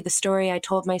really the story I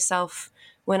told myself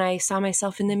when I saw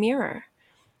myself in the mirror.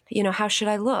 How should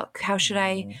I look? How should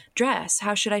I dress?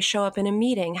 How should I show up in a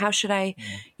meeting? How should I,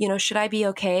 should I be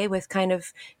okay with kind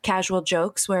of casual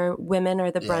jokes where women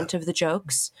are the brunt of the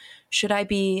jokes? Should I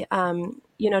be,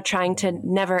 trying to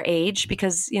never age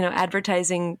because,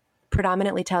 advertising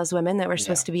predominantly tells women that we're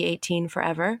supposed to be 18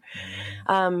 forever.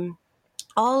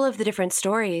 All of the different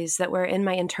stories that were in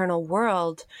my internal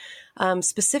world,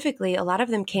 specifically, a lot of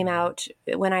them came out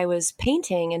when I was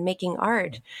painting and making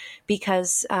art,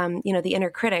 because, the inner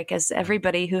critic, as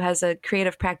everybody who has a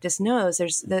creative practice knows,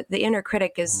 there's the inner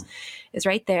critic is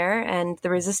right there, and the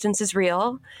resistance is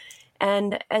real.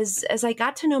 And as I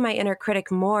got to know my inner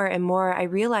critic more and more, I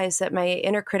realized that my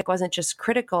inner critic wasn't just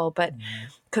critical, but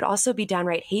could also be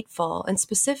downright hateful, and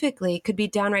specifically could be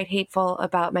downright hateful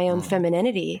about my own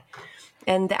femininity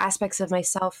and the aspects of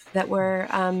myself that were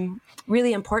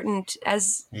really important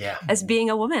as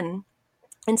being a woman.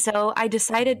 And so I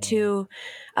decided to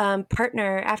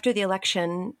partner after the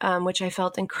election, which I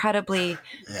felt incredibly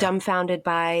dumbfounded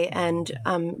by, and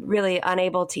really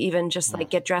unable to even just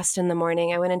get dressed in the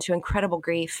morning. I went into incredible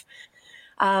grief.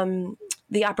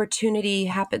 The opportunity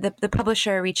happened. The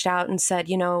publisher reached out and said,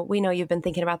 we know you've been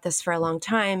thinking about this for a long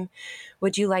time.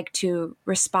 Would you like to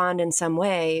respond in some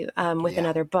way with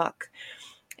another book?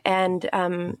 And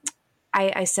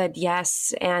I said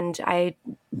yes, and I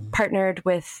partnered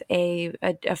with a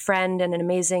friend and an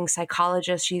amazing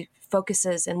psychologist. She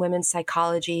focuses in women's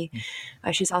psychology.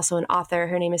 She's also an author.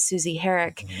 Her name is Susie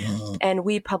Herrick. And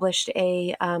we published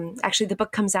actually the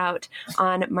book comes out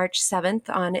on March 7th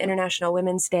on International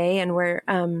Women's Day, and we're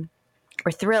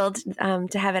thrilled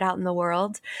to have it out in the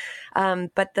world.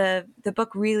 But the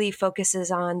book really focuses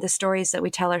on the stories that we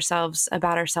tell ourselves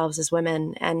about ourselves as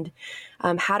women, and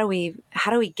how do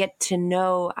we get to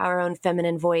know our own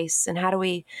feminine voice, and how do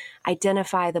we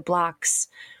identify the blocks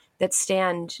that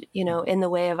stand, in the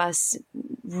way of us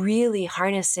really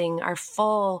harnessing our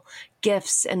full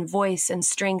gifts and voice and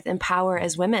strength and power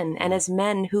as women and as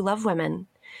men who love women.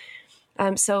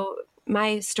 So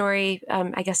my story,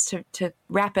 I guess to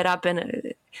wrap it up,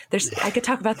 and I could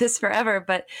talk about this forever,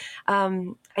 but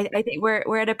I think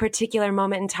we're at a particular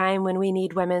moment in time when we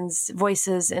need women's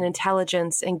voices and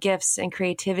intelligence and gifts and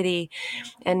creativity,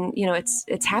 and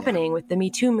it's happening with the Me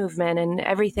Too movement and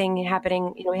everything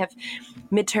happening. We have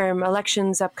midterm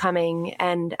elections upcoming,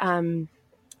 and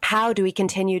how do we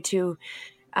continue to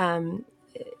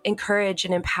encourage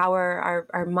and empower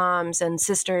our moms and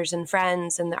sisters and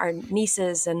friends and our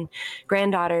nieces and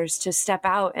granddaughters to step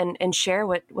out and share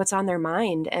what's on their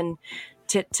mind, and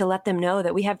to let them know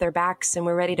that we have their backs and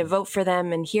we're ready to vote for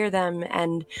them and hear them,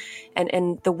 and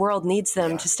the world needs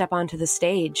them to step onto the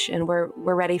stage, and we're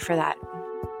ready for that.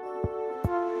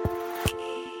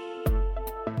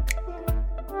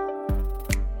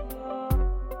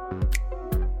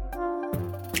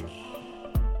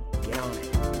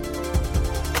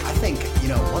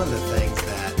 One of the things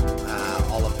that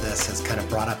all of this has kind of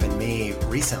brought up in me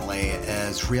recently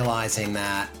is realizing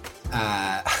that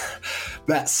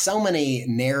that so many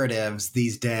narratives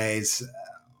these days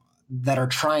that are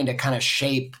trying to kind of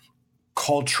shape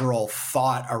cultural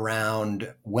thought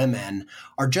around women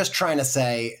are just trying to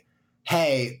say,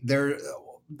 hey,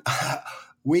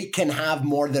 we can have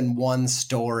more than one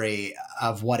story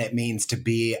of what it means to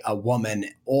be a woman,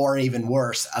 or even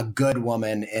worse, a good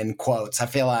woman, in quotes. I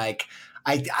feel like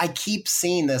I keep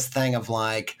seeing this thing of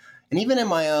and even in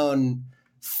my own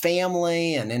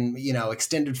family and in,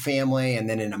 extended family, and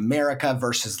then in America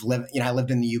versus I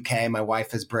lived in the UK, my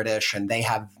wife is British, and they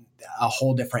have a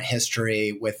whole different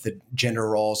history with the gender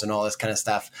roles and all this kind of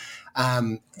stuff.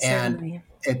 Certainly.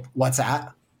 What's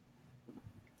that?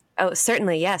 Oh,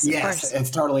 certainly. Yes, of Yes, course.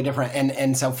 it's totally different.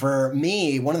 And so for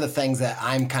me, one of the things that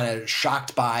I'm kind of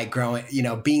shocked by growing,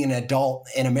 being an adult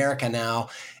in America now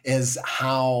is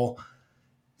how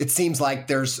it seems like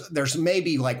there's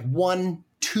maybe like 1-2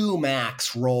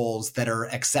 max roles that are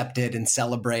accepted and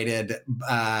celebrated,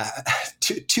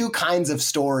 two kinds of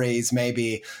stories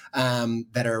maybe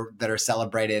that are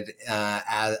celebrated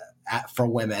for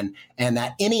women, and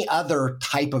that any other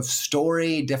type of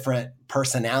story, different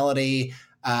personality,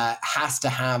 has to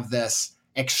have this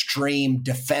extreme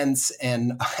defense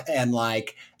and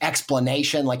like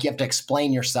explanation. Like you have to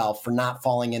explain yourself for not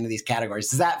falling into these categories.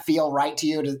 Does that feel right to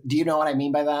you? Do you know what I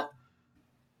mean by that?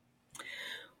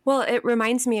 Well, it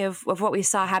reminds me of what we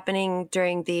saw happening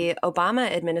during the Obama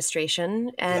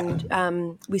administration,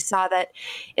 and we saw that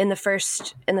in the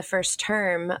first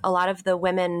term, a lot of the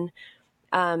women,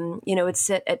 would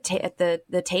sit at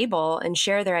the table and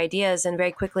share their ideas, and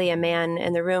very quickly a man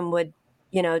in the room would,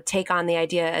 take on the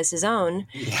idea as his own,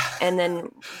 and then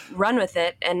run with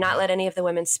it and not let any of the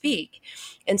women speak.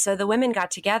 And so the women got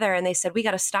together and they said, we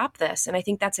got to stop this. And I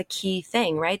think that's a key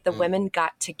thing, right? The women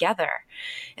got together,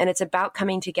 and it's about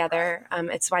coming together.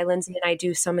 It's why Lindsay and I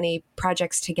do so many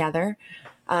projects together,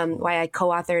 why I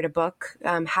co-authored a book.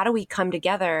 How do we come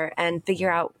together and figure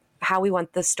out how we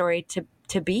want the story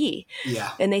to be?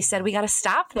 Yeah. And they said, we got to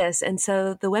stop this. And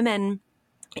so the women,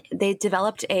 they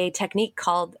developed a technique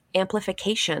called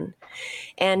amplification.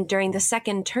 And during the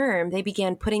second term, they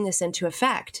began putting this into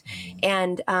effect.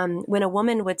 And when a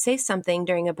woman would say something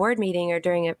during a board meeting or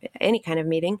during any kind of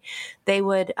meeting, they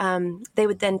would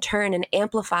then turn and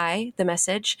amplify the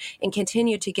message and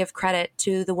continue to give credit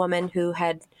to the woman who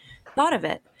had thought of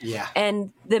it. Yeah.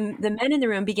 And the men in the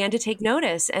room began to take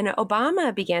notice, and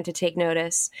Obama began to take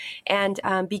notice and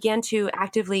began to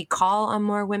actively call on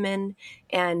more women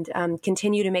and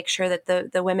continue to make sure that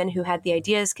the women who had the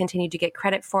ideas continued to get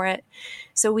credit for it.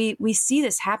 So we see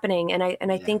this happening, and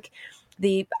I think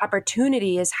the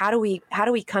opportunity is how do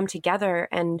we come together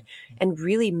and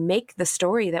really make the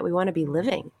story that we want to be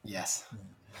living. Yes.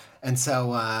 And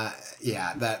so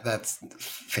that's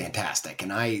fantastic.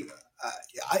 And I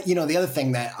the other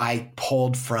thing that I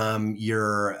pulled from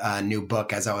your new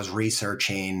book as I was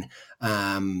researching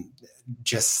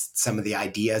just some of the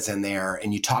ideas in there,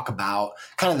 and you talk about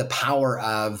kind of the power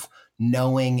of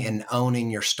knowing and owning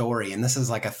your story. And this is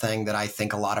like a thing that I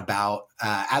think a lot about.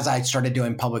 As I started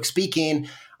doing public speaking,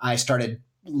 I started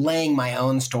laying my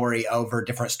own story over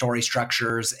different story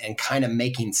structures and kind of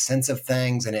making sense of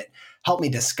things. And it helped me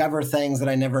discover things that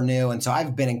I never knew. And so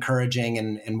I've been encouraging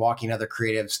and walking other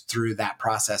creatives through that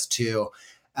process too.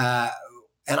 And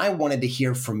I wanted to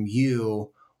hear from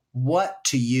you, what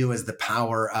to you is the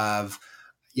power of,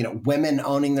 women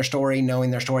owning their story,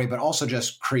 knowing their story, but also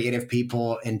just creative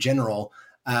people in general.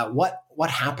 What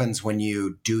happens when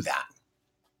you do that?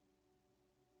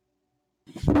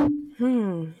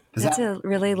 That's a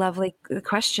really lovely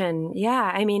question. Yeah.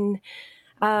 I mean,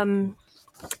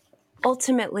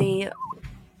 ultimately,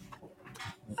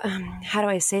 how do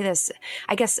I say this?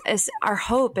 I guess as our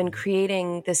hope in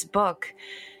creating this book,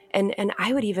 and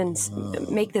I would even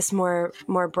make this more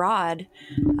broad,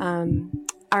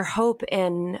 our hope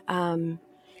in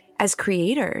as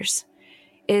creators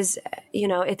is,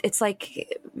 it's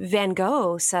like Van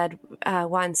Gogh said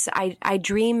once, I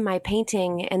dream my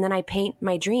painting and then I paint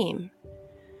my dream.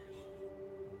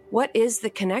 What is the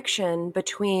connection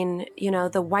between,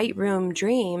 the white room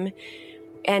dream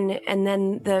and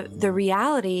then the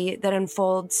reality that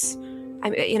unfolds?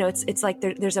 It's like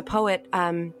there's a poet,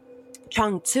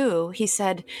 Chuang Tzu. He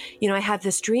said, I have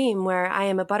this dream where I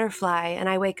am a butterfly and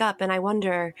I wake up and I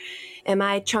wonder, am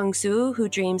I Chuang Tzu who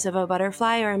dreams of a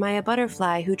butterfly, or am I a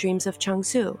butterfly who dreams of Chuang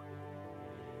Tzu?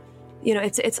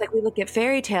 It's like we look at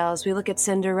fairy tales, we look at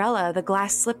Cinderella, the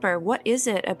glass slipper. What is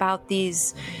it about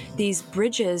these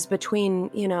bridges between,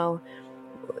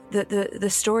 the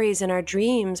stories in our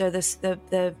dreams, or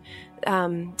the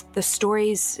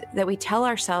stories that we tell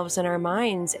ourselves in our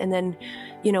minds, and then,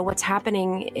 what's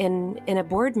happening in a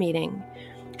board meeting?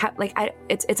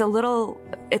 It's a little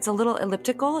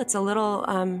elliptical. It's a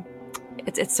little,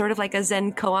 it's sort of like a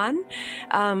Zen koan.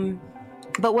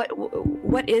 But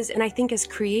what is, and I think as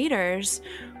creators,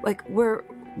 like we're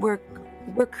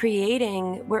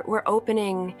creating, we're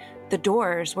opening the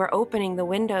doors, we're opening the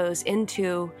windows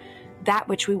into that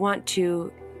which we want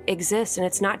to exist. And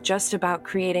it's not just about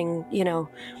creating,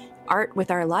 art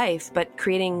with our life, but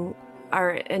creating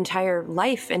our entire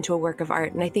life into a work of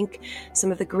art. And I think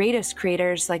some of the greatest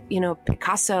creators, like,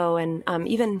 Picasso and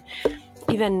even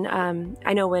even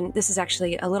I know when this is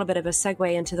actually a little bit of a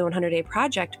segue into the 100-day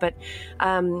project, but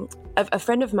a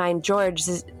friend of mine, George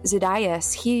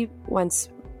Zidaius, he once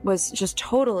was just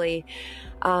totally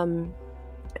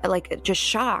just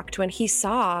shocked when he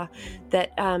saw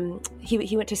that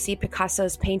he went to see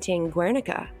Picasso's painting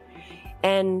Guernica,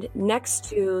 and next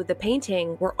to the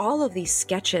painting were all of these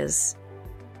sketches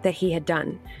that he had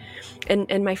done.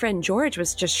 And my friend George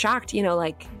was just shocked,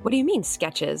 like, what do you mean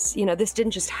sketches? This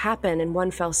didn't just happen in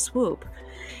one fell swoop.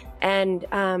 And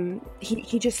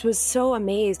he just was so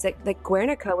amazed that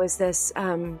Guernica was this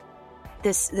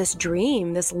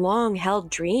dream, this long held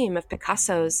dream of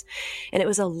Picasso's. And it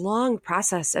was a long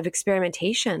process of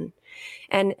experimentation,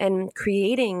 and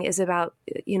creating is about,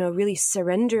 really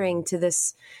surrendering to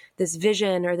this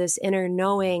vision or this inner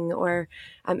knowing, or,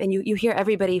 and you hear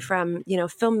everybody from,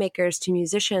 filmmakers to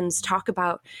musicians talk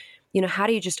about, how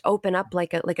do you just open up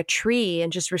like a tree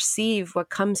and just receive what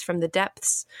comes from the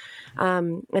depths?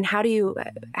 And how do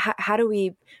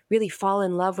we really fall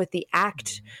in love with the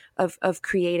act of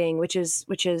creating, which is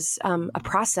a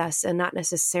process and not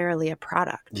necessarily a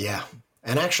product. Yeah.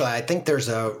 And actually, I think there's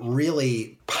a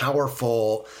really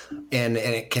powerful, and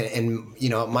it can, and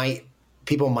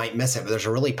people might miss it, but there's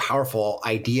a really powerful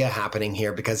idea happening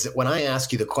here, because when I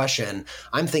ask you the question,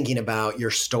 I'm thinking about your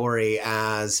story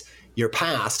as your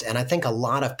past. And I think a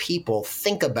lot of people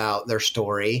think about their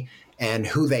story and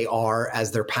who they are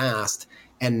as their past,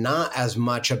 and not as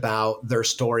much about their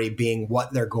story being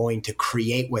what they're going to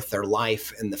create with their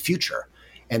life in the future.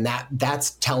 And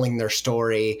that's telling their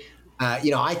story.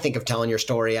 I think of telling your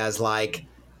story as like,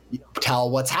 tell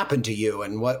what's happened to you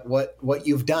and what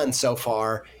you've done so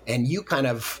far. And you kind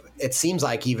of, it seems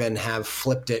like, even have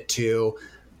flipped it to,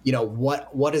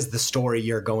 what is the story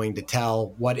you're going to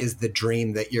tell? What is the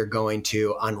dream that you're going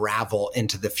to unravel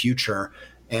into the future?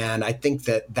 And I think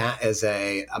that is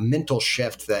a mental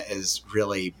shift that is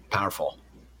really powerful.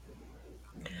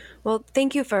 Well,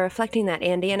 thank you for reflecting that,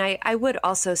 Andy. And I would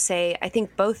also say, I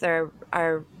think both are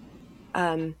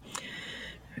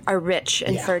rich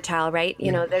and fertile, right?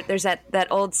 There's that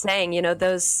old saying,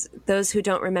 those who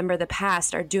don't remember the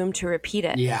past are doomed to repeat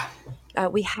it. Yeah.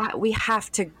 We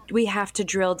have to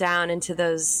drill down into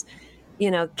those,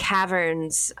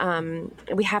 caverns.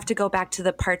 We have to go back to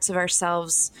the parts of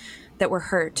ourselves that were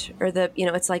hurt, or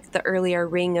it's like the earlier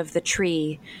ring of the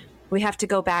tree. We have to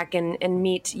go back and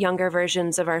meet younger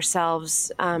versions of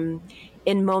ourselves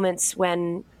in moments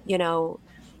when,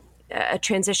 a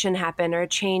transition happened, or a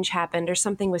change happened, or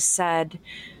something was said.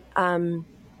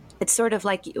 It's sort of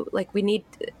like we need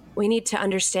to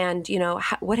understand,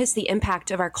 what is the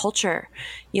impact of our culture,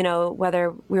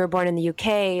 whether we were born in the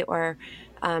UK or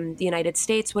the United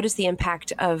States. What is the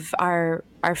impact of our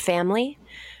family?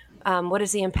 What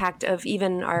is the impact of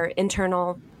even our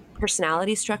internal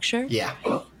personality structure? Yeah.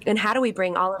 And how do we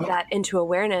bring all of that into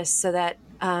awareness so that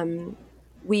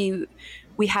we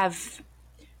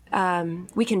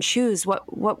can choose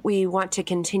what we want to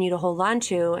continue to hold on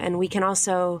to, and we can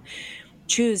also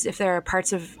choose if there are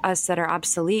parts of us that are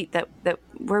obsolete that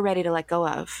we're ready to let go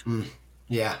of.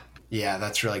 Yeah,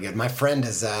 that's really good. My friend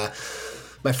is an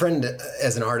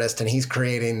artist, and he's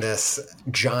creating this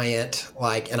giant,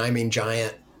 and I mean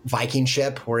giant, Viking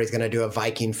ship where he's going to do a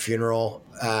Viking funeral.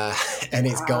 And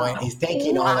he's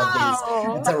taking all of these.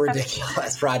 It's a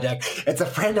ridiculous project. It's a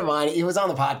friend of mine. He was on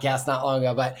the podcast not long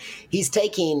ago, but he's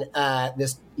taking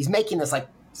he's making this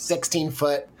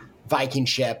 16-foot Viking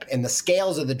ship, and the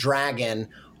scales of the dragon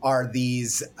are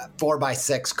these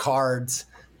 4x6 cards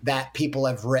that people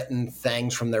have written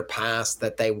things from their past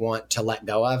that they want to let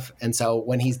go of. And so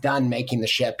when he's done making the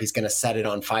ship, he's going to set it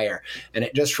on fire. And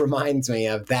it just reminds me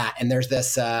of that. And there's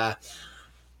this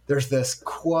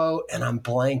quote, and I'm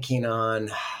blanking on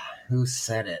who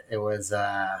said it. It was,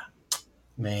 I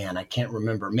can't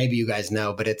remember. Maybe you guys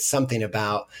know, but it's something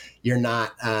about you're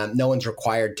not, no one's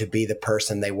required to be the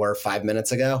person they were 5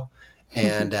 minutes ago.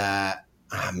 And, I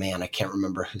can't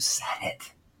remember who said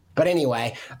it. But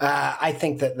anyway, I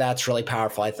think that's really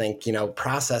powerful. I think,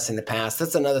 processing the past,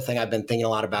 that's another thing I've been thinking a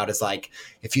lot about, is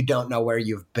if you don't know where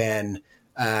you've been,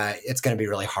 it's going to be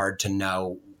really hard to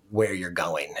know where you're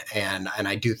going. And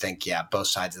I do think, both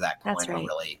sides of that coin are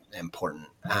really important.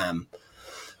 I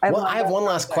have one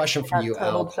last question for you,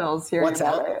 Elle. Chills hearing What's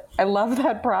that? It. I love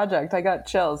that project. I got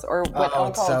chills, or what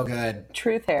I'll call so good.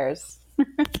 Truth hairs.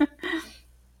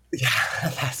 Yeah,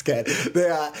 that's good.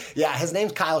 His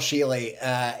name's Kyle Sheely,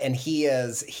 and he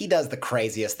does the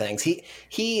craziest things.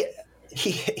 He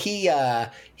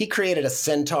created a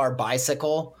Centaur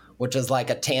bicycle, which is like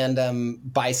a tandem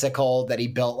bicycle that he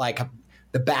built.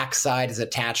 The backside is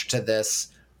attached to this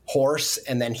horse,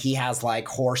 and then he has like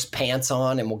horse pants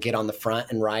on and will get on the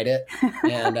front and ride it.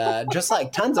 And just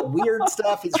like tons of weird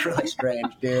stuff. He's really strange,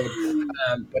 dude.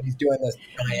 But he's doing this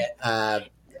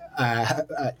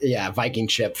giant, Viking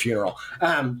ship funeral.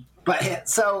 But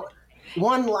so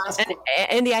one last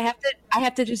Andy, I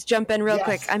have to just jump in real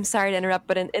quick. I'm sorry to interrupt,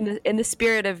 but in the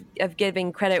spirit of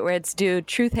giving credit where it's due,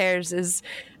 truth hairs is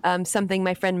something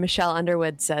my friend Michelle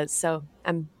Underwood says. So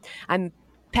I'm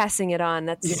passing it on.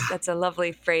 That's a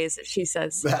lovely phrase that she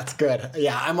says. That's good.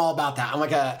 Yeah, I'm all about that. I'm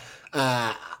like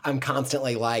I'm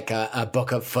constantly like a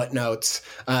book of footnotes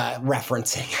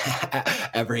referencing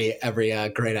every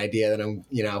great idea that I'm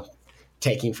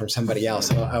taking from somebody else.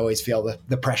 So I always feel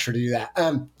the pressure to do that.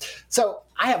 So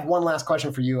I have one last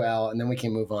question for you, Elle, and then we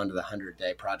can move on to the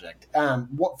 100-day project.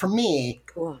 For me,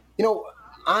 cool.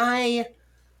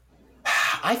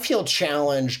 I feel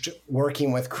challenged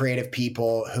working with creative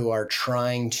people who are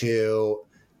trying to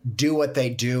do what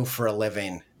they do for a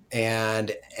living.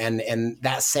 And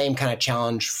that same kind of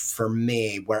challenge for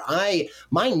me, where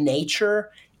my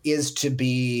nature is to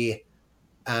be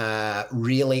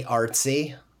really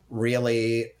artsy,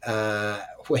 really,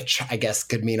 which I guess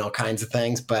could mean all kinds of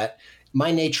things, but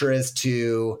my nature is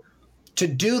to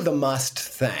do the must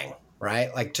thing,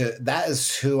 right? Like that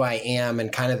is who I am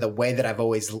and kind of the way that I've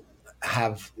always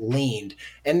have leaned.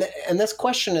 And this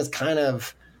question is kind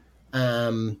of,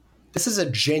 this is a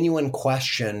genuine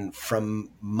question from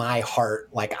my heart.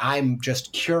 Like, I'm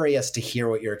just curious to hear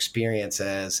what your experience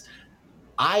is.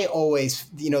 I always,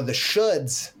 the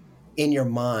shoulds in your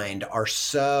mind are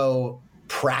so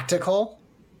practical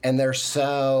and they're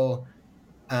so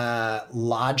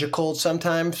logical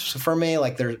sometimes for me.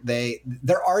 Like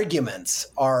their arguments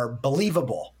are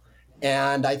believable.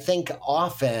 And I think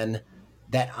often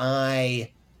that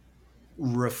I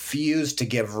refuse to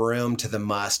give room to the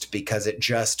must because it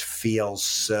just feels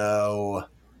so,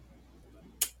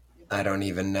 I don't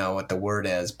even know what the word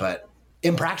is, but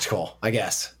impractical, I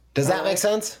guess. Does that make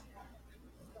sense?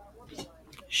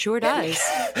 Sure does.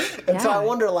 And so I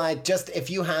wonder, like, just if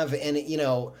you have any,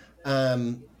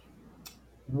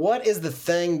 what is the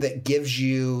thing that gives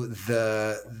you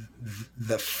the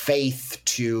faith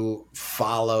to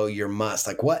follow your must?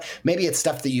 Like, what, maybe it's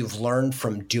stuff that you've learned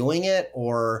from doing it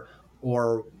or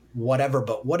whatever,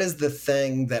 but what is the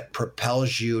thing that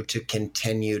propels you to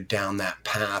continue down that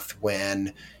path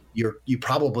when you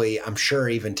probably, I'm sure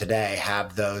even today,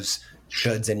 have those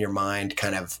shoulds in your mind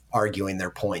kind of arguing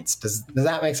their points? Does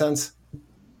that make sense?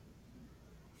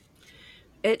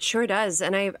 It sure does.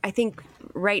 And I think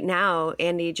right now,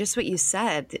 Andy, just what you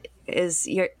said is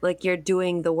you're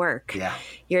doing the work. Yeah.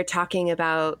 You're talking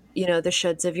about, the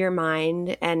shoulds of your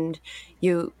mind, and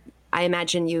I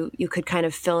imagine you could kind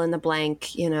of fill in the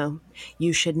blank,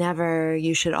 you should never,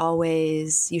 you should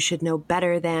always, you should know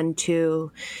better than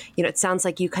to, it sounds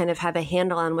like you kind of have a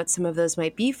handle on what some of those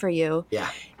might be for you. Yeah.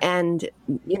 And,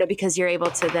 because you're able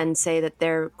to then say that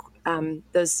they're,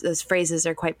 those phrases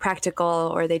are quite practical,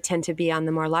 or they tend to be on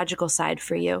the more logical side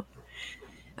for you.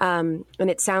 And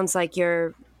it sounds like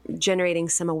you're generating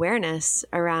some awareness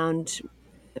around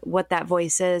what that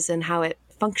voice is and how it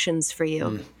functions for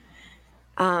you.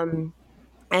 And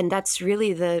that's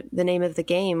really the name of the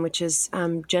game, which is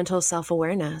gentle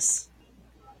self-awareness.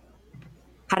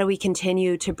 How do we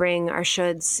continue to bring our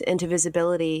shoulds into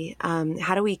visibility?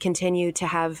 How do we continue to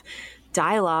have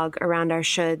dialogue around our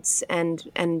shoulds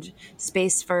and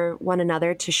space for one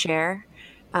another to share?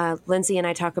 Lindsay and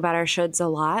I talk about our shoulds a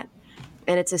lot,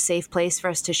 and it's a safe place for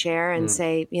us to share and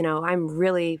say, I'm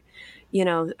really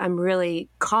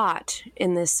caught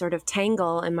in this sort of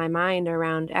tangle in my mind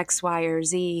around X, Y, or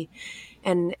Z.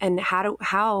 And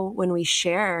how when we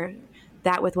share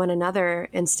that with one another,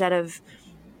 instead of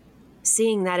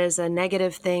seeing that as a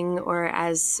negative thing or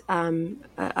as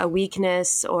a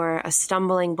weakness or a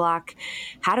stumbling block,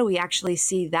 how do we actually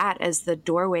see that as the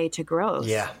doorway to growth?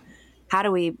 Yeah. How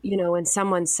do we, when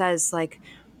someone says like,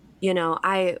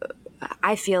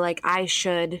 I feel like I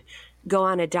should go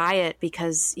on a diet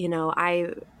because,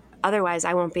 otherwise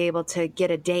I won't be able to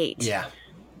get a date. Yeah.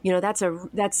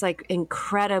 That's like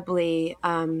incredibly,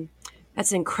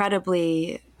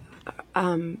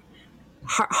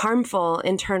 harmful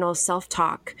internal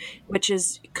self-talk, which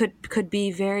could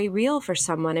be very real for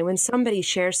someone. And when somebody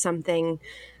shares something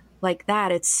like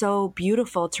that, it's so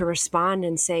beautiful to respond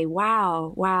and say,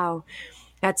 wow,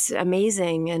 that's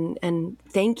amazing. And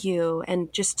thank you.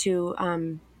 And just to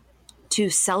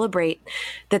celebrate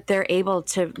that they're able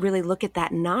to really look at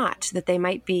that knot that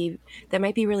might be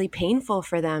really painful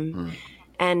for them,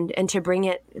 and to bring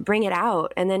it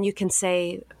out. And then you can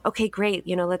say, okay, great.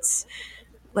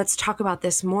 Let's talk about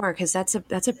this more. 'Cause that's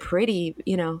a pretty,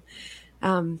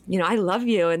 I love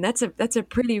you. And that's a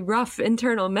pretty rough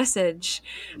internal message.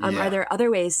 Are there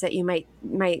other ways that you might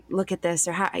look at this,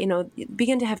 or how,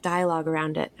 begin to have dialogue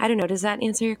around it? I don't know. Does that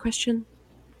answer your question?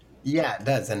 Yeah, it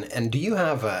does. And do you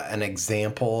have an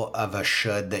example of a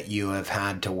should that you have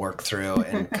had to work through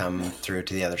and come through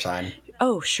to the other side?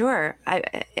 Oh, sure.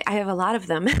 I have a lot of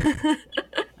them.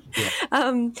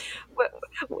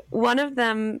 One of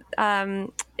them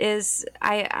is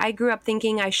I grew up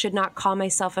thinking I should not call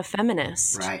myself a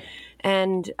feminist. Right.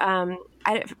 And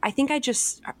I think I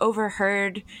just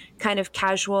overheard kind of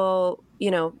casual,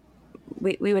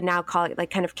 we would now call it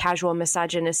like kind of casual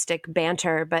misogynistic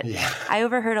banter, but I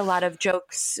overheard a lot of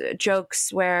jokes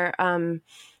where,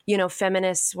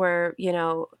 feminists were,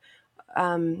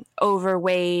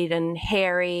 overweight and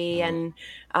hairy and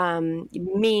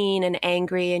mean and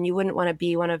angry, and you wouldn't want to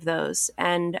be one of those.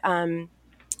 And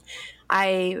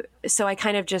I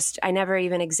kind of I never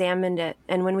even examined it.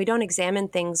 And when we don't examine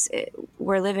things,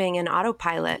 we're living in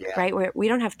autopilot, right? We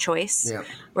don't have choice. Yeah.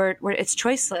 It's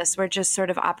choiceless. We're just sort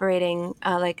of operating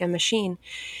like a machine.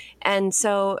 And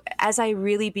so as I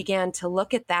really began to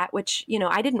look at that, which,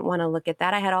 I didn't want to look at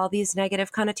that. I had all these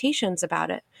negative connotations about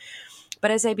it. But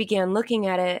as I began looking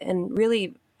at it and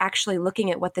really actually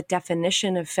looking at what the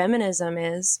definition of feminism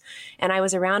is, and I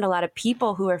was around a lot of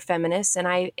people who are feminists, and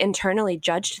I internally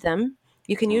judged them.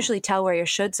 You can usually tell where your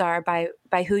shoulds are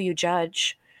by who you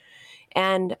judge.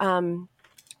 And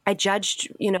I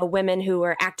judged, women who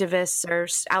were activists or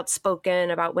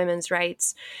outspoken about women's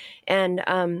rights. And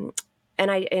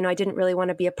I didn't really want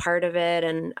to be a part of it.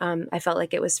 And I felt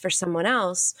like it was for someone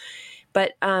else.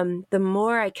 But the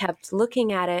more I kept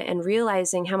looking at it and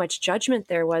realizing how much judgment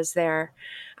there was there,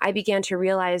 I began to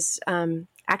realize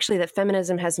actually that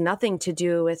feminism has nothing to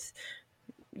do with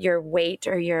your weight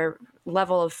or your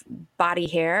level of body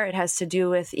hair. It has to do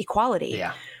with equality.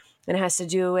 Yeah. And it has to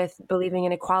do with believing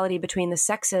in equality between the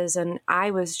sexes. And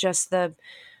I was just a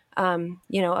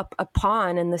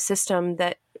pawn in the system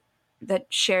that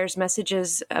shares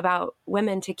messages about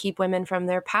women to keep women from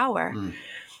their power. Mm.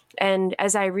 And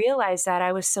as I realized that,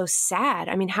 I was so sad.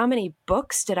 I mean, how many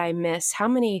books did I miss? How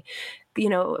many,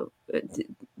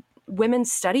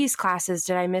 women's studies classes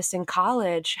did I miss in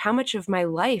college? How much of my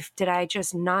life did I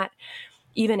just not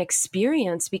even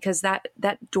experience because that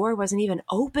door wasn't even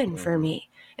open for me?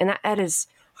 And that is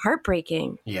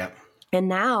heartbreaking. Yeah. And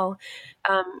now,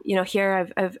 here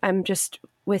I'm just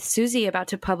with Susie about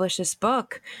to publish this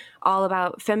book all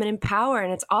about feminine power,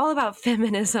 and it's all about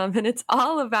feminism, and it's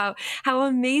all about how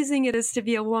amazing it is to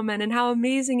be a woman and how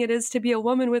amazing it is to be a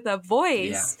woman with a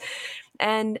voice. Yeah.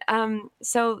 And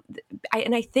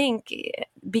I think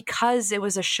because it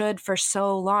was a should for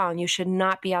so long, you should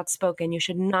not be outspoken, you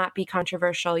should not be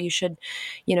controversial, you should,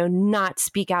 not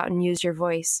speak out and use your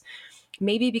voice.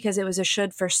 Maybe because it was a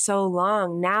should for so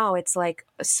long, now it's like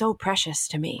so precious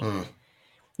to me. Mm.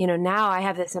 Now I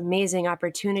have this amazing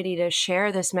opportunity to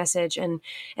share this message. And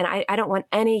I don't want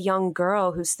any young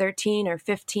girl who's 13 or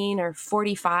 15 or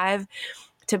 45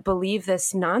 to believe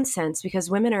this nonsense,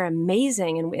 because women are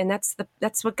amazing. And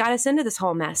that's what got us into this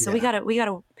whole mess. So we got a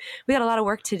lot of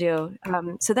work to do.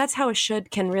 So that's how a should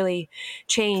can really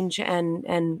change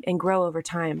and grow over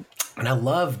time. And I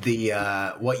love the,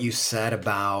 what you said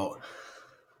about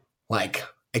like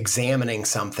examining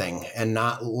something and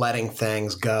not letting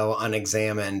things go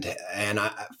unexamined. And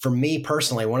for me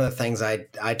personally, one of the things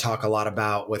I talk a lot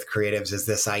about with creatives is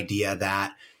this idea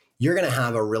that you're going to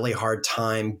have a really hard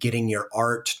time getting your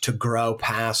art to grow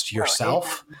past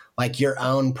yourself. Like your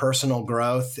own personal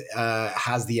growth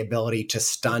has the ability to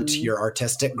stunt your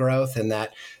artistic growth, and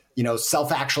that,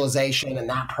 self-actualization and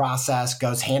that process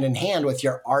goes hand in hand with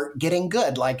your art getting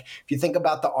good. Like if you think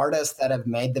about the artists that have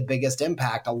made the biggest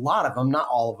impact, a lot of them, not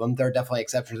all of them, there are definitely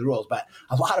exceptions to the rules, but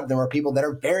a lot of them are people that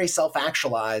are very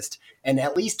self-actualized and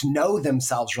at least know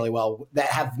themselves really well, that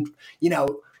have,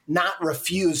 not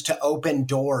refused to open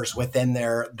doors within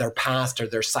their past or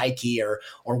their psyche or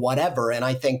whatever. And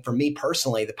I think for me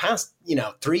personally, the past,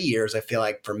 3 years, I feel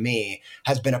like for me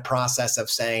has been a process of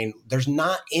saying there's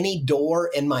not any door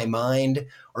in my mind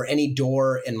or any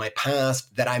door in my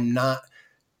past that I'm not,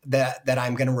 that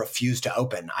I'm going to refuse to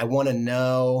open. I want to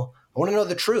know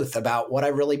the truth about what I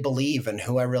really believe and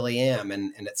who I really am.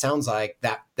 And it sounds like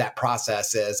that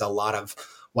process is a lot of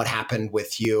what happened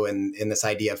with you and in this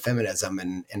idea of feminism.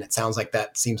 And it sounds like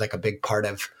that seems like a big part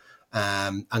of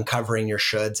uncovering your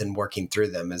shoulds and working through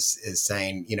them is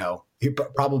saying,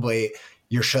 probably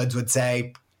your shoulds would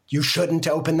say, you shouldn't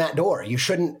open that door. You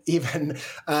shouldn't even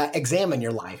examine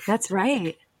your life. That's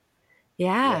right.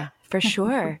 Yeah. For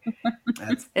sure.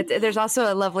 There's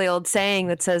also a lovely old saying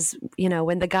that says,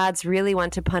 when the gods really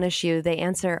want to punish you, they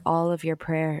answer all of your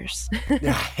prayers.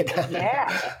 Yeah.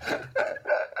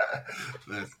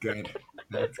 That's good.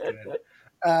 That's good.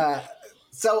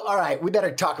 So, all right, we better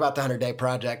talk about the 100-Day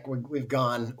Project. We've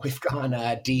gone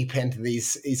deep into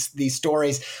these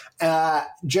stories.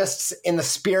 Just in the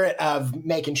spirit of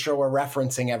making sure we're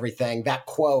referencing everything, that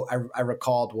quote I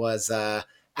recalled was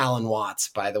Alan Watts.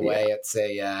 By the way, it's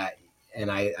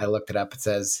and I looked it up. It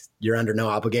says, "You're under no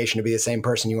obligation to be the same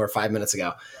person you were 5 minutes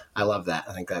ago." I love that.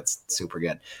 I think that's super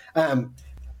good.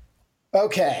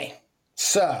 Okay,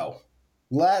 so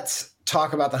let's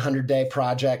talk about the 100-Day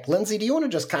Project. Lindsay, do you want to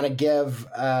just kind of give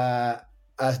a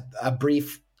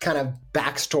brief kind of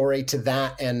backstory to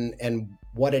that and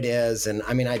what it is? And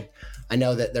I mean, I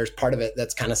know that there's part of it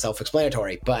that's kind of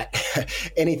self-explanatory, but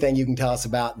anything you can tell us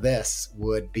about this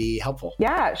would be helpful.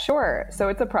 Yeah, sure. So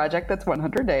it's a project that's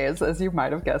 100 days, as you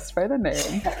might have guessed by the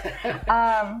name.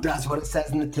 That's what it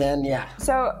says in the tin, yeah.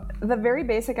 So the very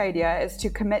basic idea is to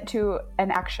commit to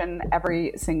an action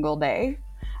every single day.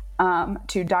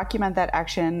 To document that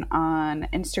action on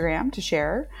Instagram to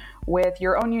share with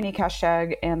your own unique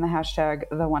hashtag and the hashtag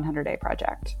the 100-Day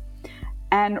Project.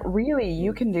 And really,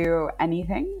 you can do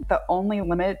anything. The only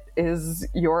limit is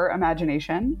your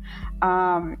imagination.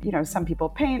 Some people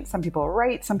paint, some people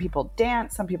write, some people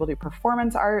dance, some people do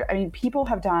performance art. I mean, people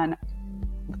have done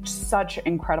such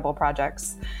incredible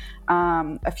projects.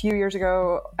 A few years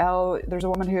ago, Elle, there's a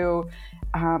woman who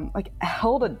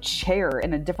held a chair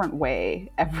in a different way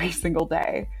every single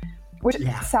day, which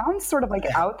sounds sort of like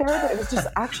out there, but it was just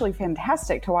actually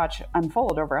fantastic to watch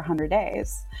unfold over 100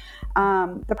 days.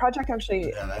 The project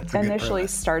actually initially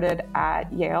started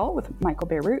at Yale with Michael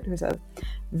Beirut, who's a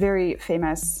very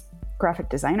famous graphic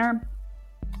designer.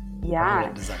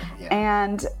 Yeah.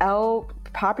 And Elle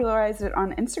popularized it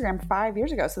on Instagram 5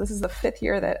 years ago. So this is the 5th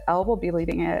year that Elle will be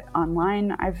leading it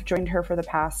online. I've joined her for the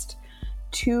past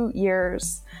 2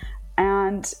 years,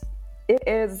 and it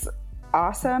is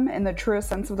awesome in the truest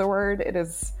sense of the word. It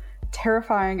is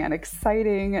terrifying and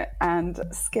exciting and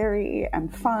scary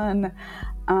and fun,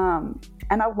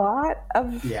 and a lot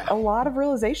of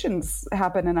realizations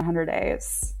happen in 100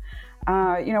 days.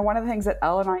 One of the things that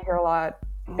Elle and I hear a lot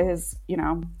is,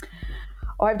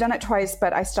 I've done it twice,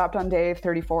 but I stopped on day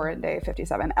 34 and day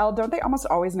 57. Elle, don't they almost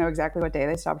always know exactly what day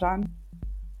they stopped on?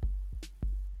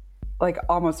 Like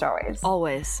almost always.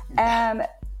 Always. And,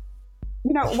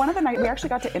 one of the nights we actually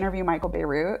got to interview Michael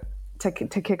Beirut to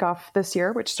kick off this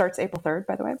year, which starts April 3rd,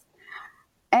 by the way.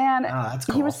 And that's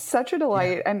cool. He was such a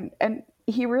delight. Yeah. And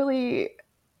he really,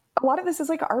 a lot of this is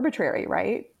like arbitrary,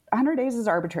 right? 100 days is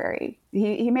arbitrary.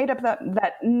 He made up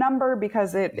that number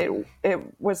because it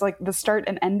was like the start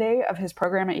and end day of his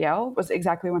program at Yale was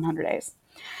exactly 100 days.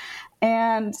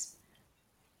 And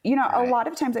a lot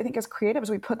of times I think as creatives,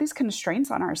 we put these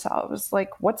constraints on ourselves.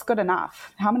 Like, what's good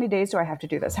enough? How many days do I have to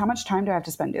do this? How much time do I have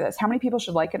to spend do this? How many people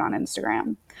should like it on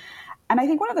Instagram? And I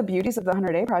think one of the beauties of the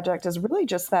 100-Day Project is really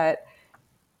just that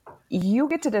you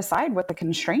get to decide what the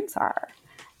constraints are.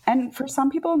 And for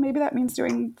some people, maybe that means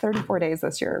doing 34 days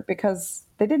this year because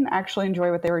they didn't actually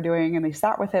enjoy what they were doing and they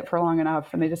sat with it for long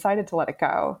enough and they decided to let it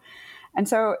go. And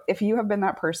so if you have been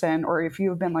that person, or if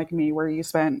you've been like me, where you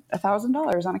spent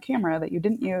 $1,000 on a camera that you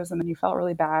didn't use and then you felt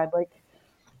really bad,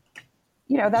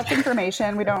 that's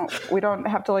information. We don't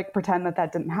have to pretend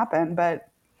that didn't happen, but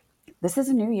this is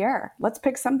a new year. Let's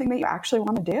pick something that you actually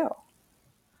want to do.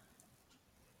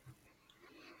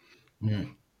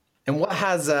 And what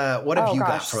have you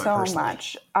got from it personally? So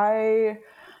much. I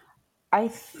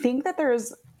think that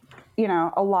there's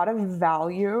a lot of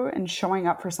value in showing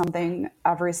up for something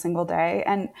every single day.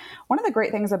 And one of the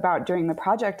great things about doing the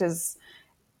project is,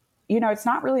 it's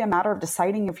not really a matter of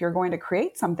deciding if you're going to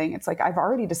create something. It's like, I've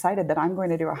already decided that I'm going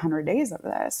to do 100 days of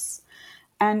this.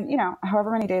 And,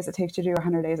 however many days it takes to do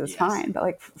 100 days is fine.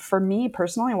 But for me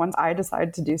personally, once I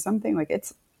decide to do something,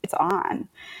 it's on.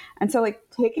 And so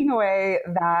taking away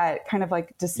that kind of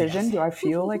decision, do I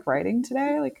feel like writing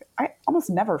today? I almost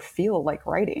never feel like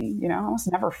writing, I almost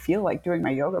never feel like doing my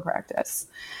yoga practice.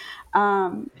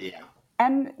 And,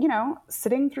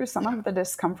 sitting through some of the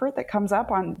discomfort that comes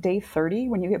up on day 30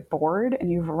 when you get bored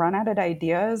and you've run out of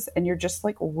ideas and you're just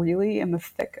really in the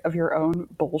thick of your own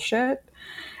bullshit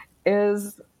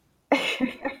is,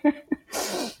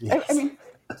 I mean,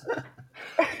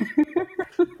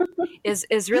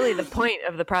 is really the point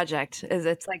of the project. Is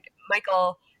it's like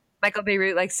Michael Michael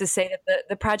Beirut likes to say that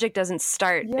the project doesn't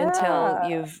start until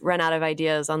you've run out of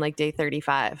ideas on like day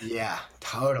 35. Yeah,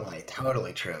 totally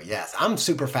true. Yes. I'm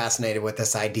super fascinated with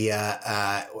this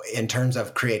idea in terms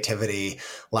of creativity,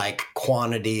 like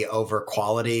quantity over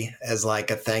quality as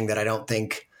like a thing that I don't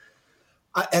think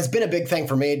has been a big thing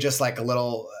for me. Just like a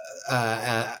little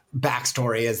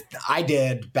backstory is I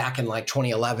did back in like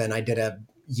 2011, I did a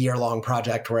year-long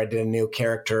project where I did a new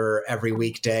character every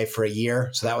weekday for a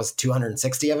year. So that was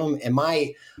 260 of them. And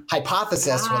my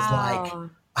hypothesis was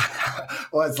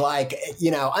like,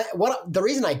 the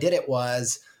reason I did it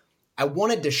was I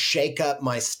wanted to shake up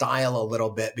my style a little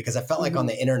bit because I felt like on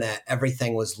the internet,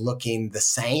 everything was looking the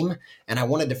same. And I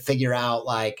wanted to figure out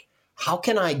like, how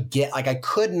can I get, like, I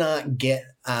could not get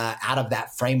out of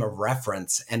that frame of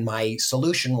reference. And my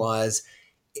solution was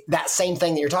that same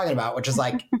thing that you're talking about, which is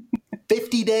like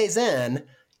 50 days in,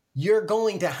 you're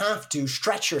going to have to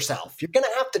stretch yourself. You're going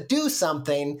to have to do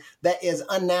something that is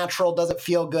unnatural, doesn't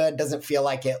feel good, doesn't feel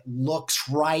like it looks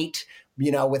right,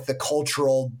 with the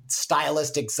cultural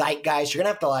stylistic zeitgeist. You're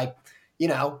going to have to like,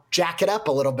 jack it up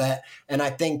a little bit. And I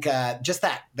think just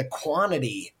that the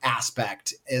quantity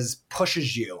aspect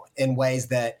pushes you in ways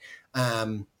that,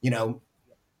 always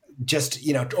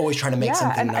trying to make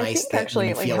something nice. I think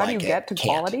actually, like, how do you get to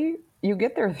quality? You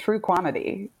get there through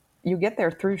quantity. You get there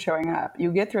through showing up.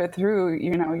 You get there through,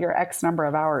 your X number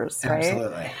of hours, right?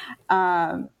 Absolutely.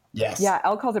 Yes. Yeah.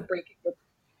 Elle calls it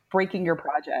breaking your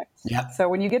project. Yeah. So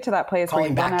when you get to that place where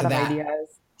you've run out of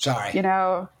ideas,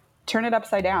 turn it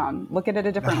upside down, look at it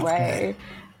a different way,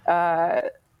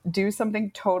 do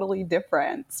something totally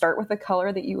different. Start with a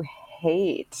color that you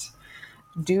hate.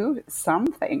 Do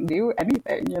something, do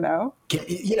anything, you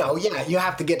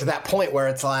have to get to that point where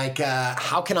it's like,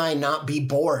 how can I not be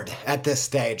bored at this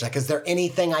stage? Like, is there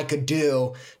anything I could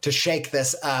do to shake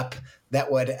this up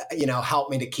that would, help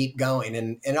me to keep going?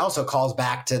 And it also calls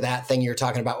back to that thing you're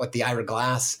talking about with the Ira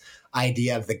Glass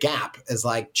idea of the gap, is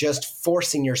like just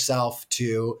forcing yourself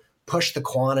to push the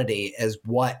quantity is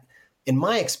what, in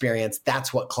my experience,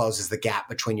 that's what closes the gap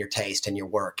between your taste and your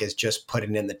work, is just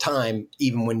putting in the time,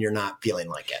 even when you're not feeling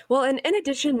like it. Well, and in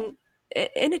addition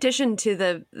to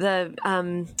the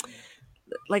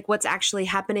like what's actually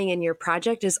happening in your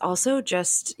project is also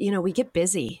just, we get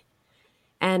busy.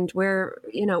 And we're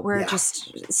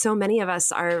just, so many of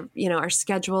us are, our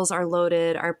schedules are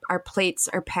loaded, our plates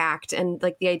are packed. And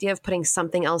like the idea of putting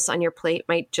something else on your plate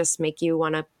might just make you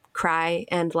want to cry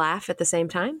and laugh at the same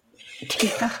time.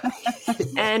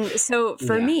 And so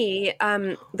for me,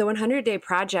 the 100-day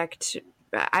project,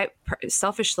 I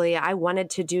wanted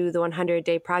to do the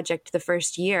 100-day project the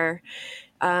first year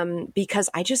because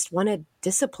I just wanted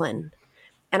discipline.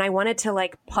 And I wanted to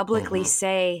like publicly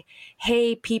say,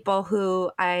 hey, people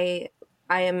who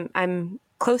I'm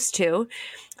close to,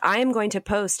 I am going to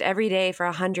post every day for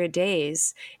 100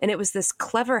 days. And it was this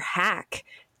clever hack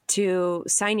to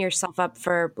sign yourself up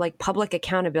for like public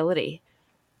accountability.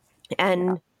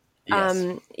 And,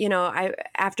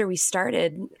 after we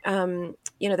started, there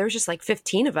was just like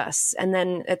 15 of us, and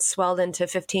then it swelled into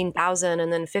 15,000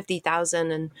 and then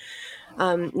 50,000. And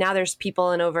now there's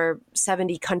people in over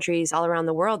 70 countries all around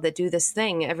the world that do this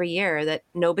thing every year that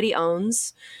nobody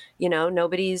owns.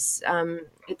 Nobody's,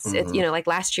 it's like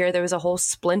last year there was a whole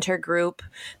splinter group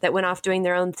that went off doing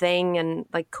their own thing, and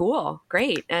like, cool,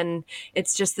 great. And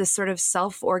it's just this sort of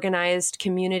self-organized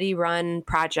community run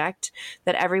project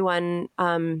that everyone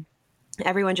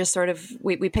just sort of,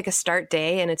 we pick a start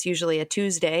day, and it's usually a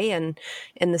Tuesday and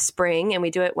in the spring, and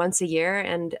we do it once a year.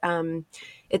 And,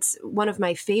 it's one of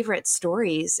my favorite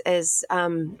stories is,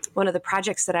 one of the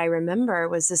projects that I remember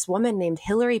was this woman named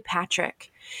Hillary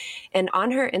Patrick. And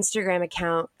on her Instagram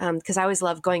account, because I always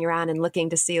love going around and looking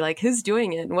to see like who's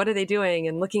doing it and what are they doing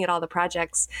and looking at all the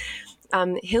projects.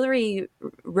 Hillary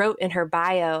wrote in her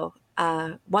bio,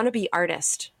 wannabe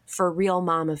artist for real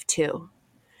mom of two.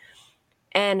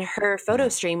 And her photo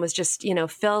stream was just,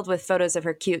 filled with photos of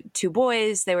her cute two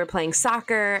boys. They were playing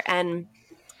soccer, and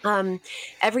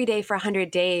every day for 100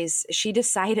 days, she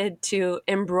decided to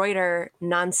embroider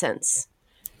nonsense.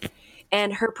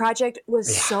 And her project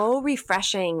was so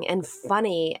refreshing and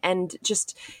funny, and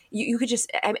just you could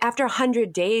just, after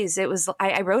 100 days, it was,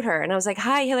 I wrote her and I was like,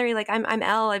 hi, Hillary, like I'm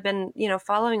Elle. I've been,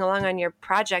 following along on your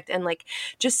project. And like,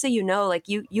 just so you know, like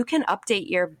you can update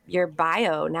your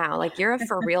bio now. Like you're a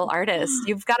for real artist.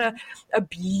 You've got a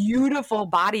beautiful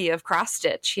body of cross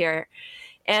stitch here.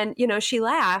 And, she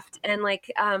laughed. And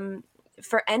like,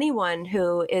 for anyone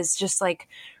who is just like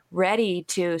ready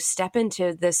to step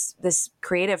into this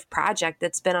creative project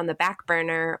that's been on the back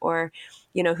burner, or,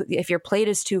 you know, if your plate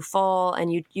is too full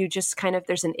and you just kind of,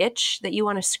 there's an itch that you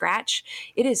want to scratch,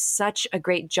 it is such a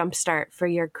great jumpstart for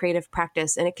your creative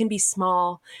practice. And it can be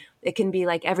small. It can be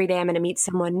like, every day I'm going to meet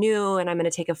someone new and I'm going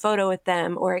to take a photo with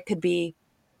them. Or it could be,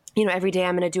 you know, every day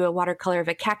I'm going to do a watercolor of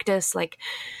a cactus, like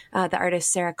the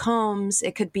artist Sarah Combs.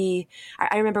 It could be,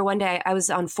 I remember one day I was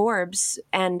on Forbes,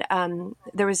 and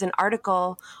there was an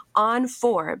article on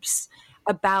Forbes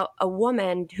about a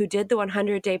woman who did the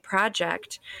 100-day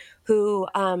project, who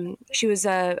she was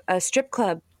a strip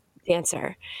club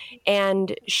dancer,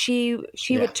 and she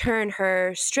would turn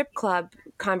her strip club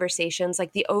conversations,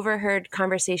 like the overheard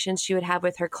conversations she would have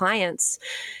with her clients,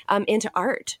 into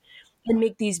art, and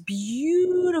make these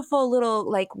beautiful little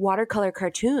like watercolor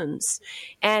cartoons.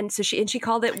 And so she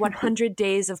called it 100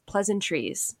 Days of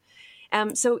Pleasantries.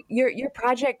 So your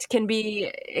project can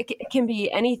be, it can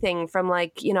be anything from,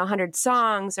 like, you know, 100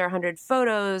 songs or 100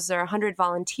 photos or 100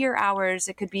 volunteer hours.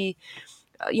 It could be,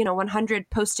 you know, 100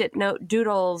 Post-it note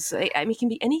doodles. I mean, it can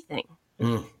be anything.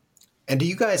 Mm. And do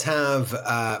you guys have,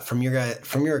 from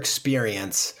your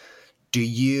experience,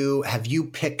 have you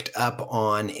picked up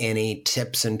on any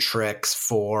tips and tricks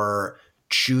for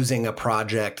choosing a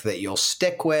project that you'll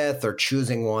stick with, or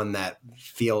choosing one that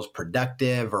feels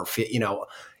productive, or, you know,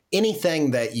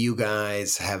 anything that you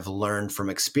guys have learned from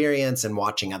experience and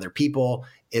watching other people?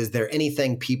 Is there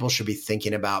anything people should be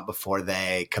thinking about before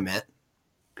they commit?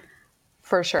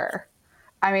 For sure.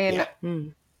 I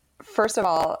mean, first of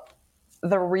all,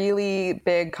 the really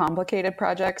big, complicated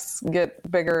projects get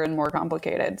bigger and more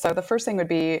complicated. So the first thing would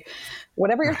be,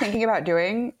 whatever you're thinking about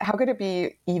doing, how could it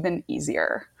be even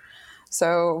easier?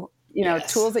 So, you know,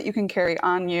 tools that you can carry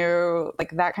on you,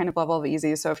 like that kind of level of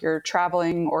easy. So if you're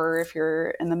traveling, or if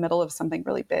you're in the middle of something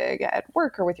really big at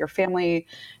work or with your family,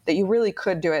 that you really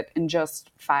could do it in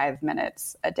just 5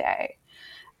 minutes a day.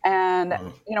 And,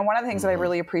 you know, one of the things that I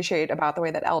really appreciate about the way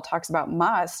that Elle talks about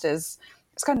must is,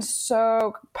 it's gotten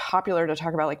so popular to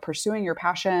talk about like pursuing your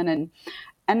passion.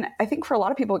 And I think for a lot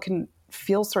of people, it can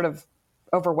feel sort of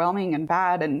overwhelming and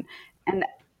bad. And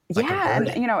like,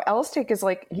 and you know, Elle's take is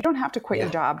like, you don't have to quit your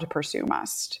job to pursue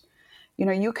must. You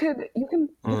know, you can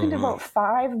devote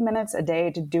 5 minutes a day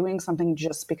to doing something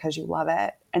just because you love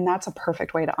it. And that's a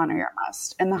perfect way to honor your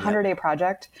must. And the 100-day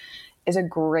project is a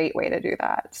great way to do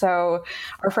that. So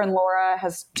our friend Laura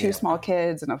has 2 small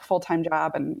kids and a full-time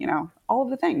job, and, you know, all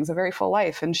of the things, a very full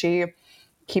life. And she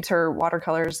keeps her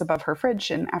watercolors above her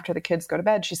fridge. And after the kids go to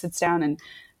bed, she sits down and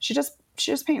she just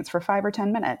paints for 5 or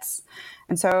 10 minutes.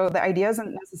 And so the idea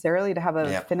isn't necessarily to have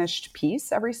a finished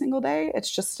piece every single day. It's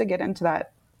just to get into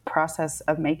that process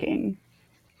of making.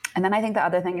 And then I think the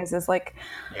other thing is like,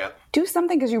 do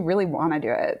something because you really want to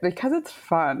do it, because it's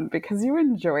fun, because you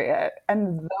enjoy it.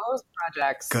 And those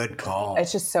projects, good call.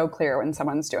 It's just so clear when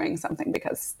someone's doing something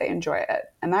because they enjoy it.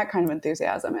 And that kind of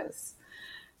enthusiasm is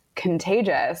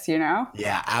contagious, you know?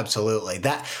 Yeah, absolutely.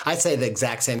 That I say the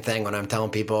exact same thing when I'm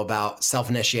telling people about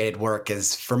self-initiated work.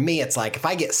 Is for me, it's like, if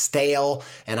I get stale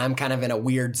and I'm kind of in a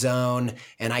weird zone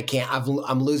and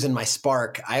I'm losing my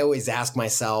spark, I always ask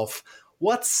myself,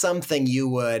 what's something you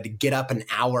would get up an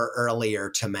hour earlier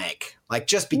to make? Like,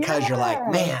 just because you're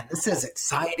like, man, this is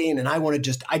exciting and I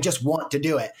just want to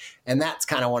do it. And that's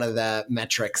kind of one of the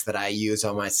metrics that I use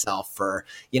on myself for,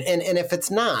 you know, and if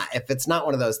it's not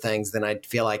one of those things, then I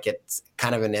feel like it's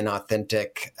kind of an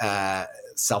inauthentic,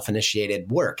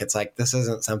 self-initiated work. It's like, this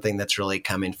isn't something that's really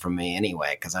coming from me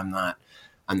anyway, because I'm not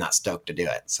stoked to do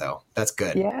it. So that's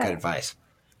good. Good advice.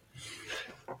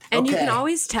 And you can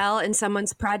always tell in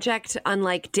someone's project on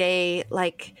like day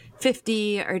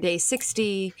 50 or day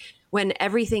 60 when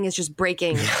everything is just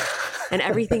breaking and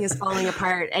everything is falling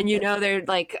apart. And, you know, they're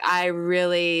like, I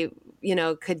really, you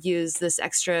know, could use this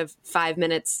extra 5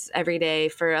 minutes every day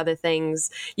for other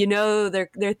things. You know,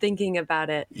 they're thinking about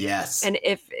it. Yes. And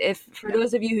if for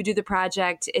those of you who do the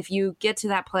project, if you get to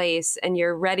that place and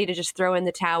you're ready to just throw in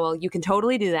the towel, you can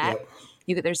totally do that.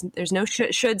 There's no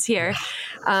shoulds here.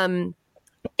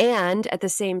 And at the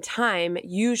same time,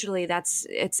 usually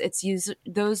it's use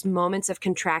those moments of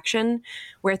contraction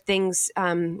where things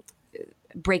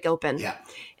break open. Yeah.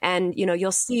 And, you know,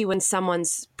 you'll see when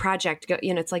someone's project,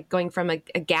 it's like going from a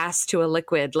gas to a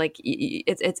liquid, like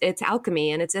it's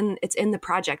alchemy, and it's in the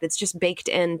project. It's just baked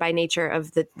in by nature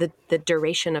of the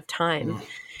duration of time. Mm.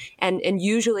 And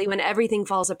usually when everything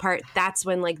falls apart, that's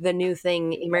when like the new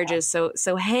thing emerges.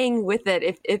 So hang with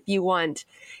it if you want.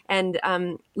 And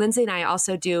Lindsay and I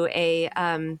also do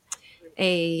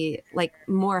a like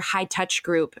more high touch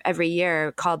group every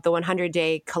year called the 100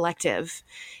 Day Collective.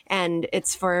 And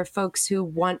it's for folks who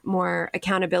want more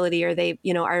accountability, or they,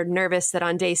 are nervous that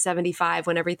on day 75,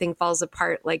 when everything falls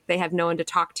apart, like they have no one to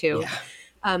talk to.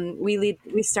 Yeah. We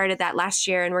started that last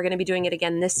year, and we're going to be doing it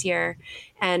again this year.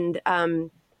 And,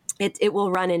 it will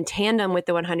run in tandem with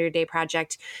the 100 Day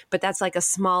Project, but that's like a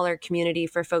smaller community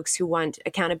for folks who want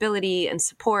accountability and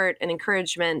support and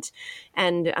encouragement,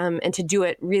 and to do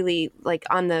it really like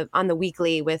on the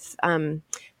weekly with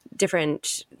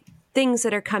different things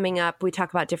that are coming up. We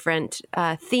talk about different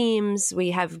themes.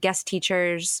 We have guest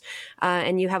teachers,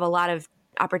 and you have a lot of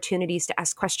opportunities to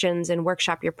ask questions and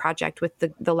workshop your project with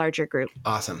the larger group.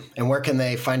 Awesome. And where can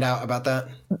they find out about that?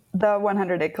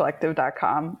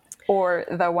 The100daycollective.com. or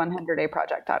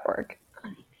the100dayproject.org.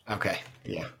 Okay.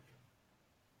 Yeah.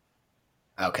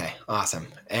 Okay. Awesome.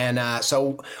 And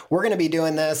so we're going to be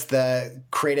doing this, the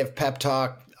Creative Pep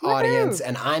Talk audience,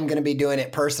 and I'm going to be doing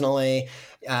it personally.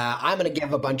 I'm going to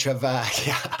give a bunch of, I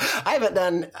haven't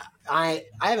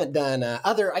done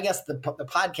other, I guess the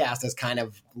podcast is kind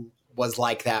of was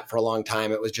like that for a long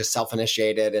time. It was just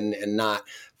self-initiated and not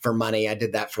for money. I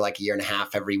did that for like a year and a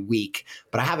half every week,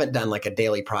 but I haven't done like a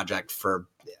daily project for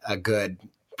a good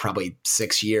probably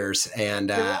 6 years.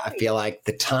 And I feel like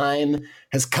the time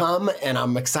has come and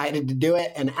I'm excited to do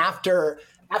it. And after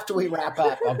we wrap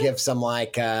up, I'll give some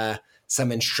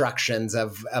some instructions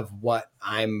of what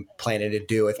I'm planning to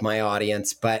do with my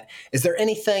audience. But is there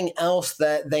anything else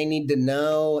that they need to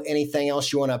know? Anything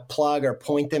else you want to plug or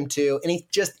point them to?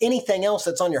 Anything else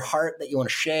that's on your heart that you want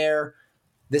to share?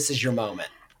 This is your moment.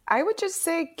 I would just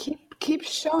say keep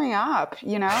showing up,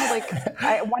 one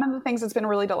of the things that's been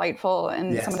really delightful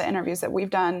in some of the interviews that we've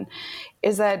done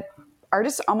is that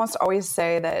artists almost always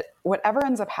say that whatever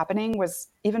ends up happening was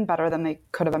even better than they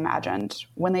could have imagined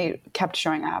when they kept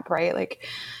showing up, right? Like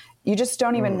you just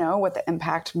don't even know what the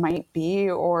impact might be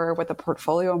or what the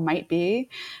portfolio might be,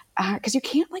 because you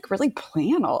can't like really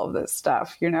plan all of this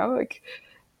stuff, like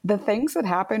the things that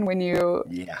happen when you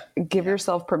give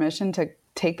yourself permission to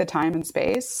take the time and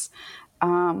space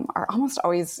are almost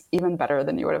always even better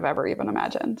than you would have ever even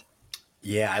imagined.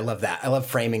 Yeah, I love that. I love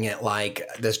framing it like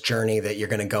this journey that you're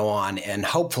going to go on, and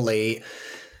hopefully,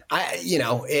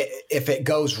 if it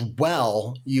goes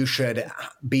well, you should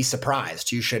be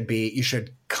surprised. You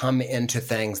should come into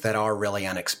things that are really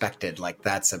unexpected. Like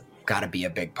that's got to be a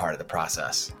big part of the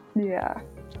process. Yeah.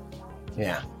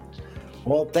 Yeah.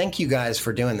 Well, thank you guys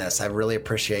for doing this. I really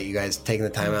appreciate you guys taking the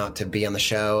time out to be on the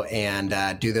show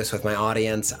and do this with my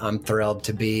audience. I'm thrilled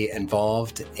to be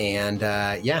involved. And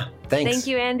thanks. Thank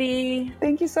you, Andy.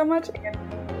 Thank you so much.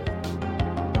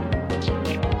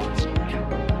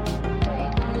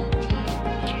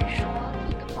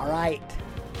 All right.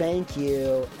 Thank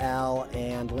you, Elle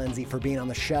and Lindsay, for being on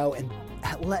the show and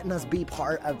letting us be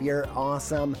part of your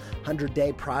awesome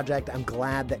 100-day project. I'm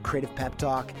glad that Creative Pep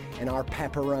Talk and our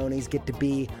pepperonis get to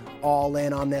be all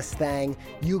in on this thing.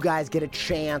 You guys get a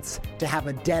chance to have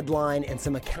a deadline and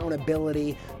some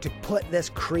accountability to put this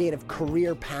creative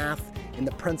career path and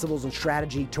the principles and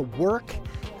strategy to work.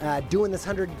 Doing this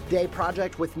 100-day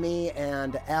project with me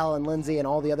and Elle and Lindsay and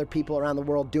all the other people around the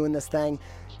world doing this thing.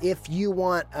 If you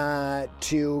want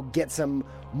to get some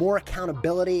more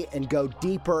accountability and go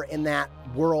deeper in that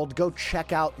world, go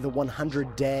check out the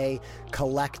 100 Day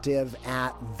Collective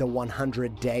at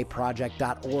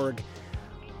the100dayproject.org.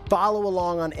 Follow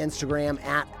along on Instagram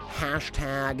at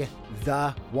hashtag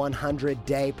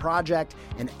the100dayproject,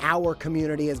 and our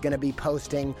community is going to be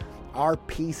posting our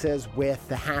pieces with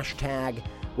the hashtag,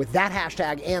 with that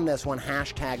hashtag and this one,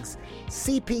 hashtags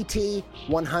CPT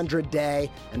 100day,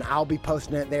 and I'll be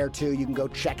posting it there too. You can go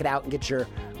check it out and get your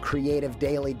creative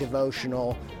daily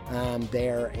devotional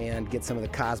there and get some of the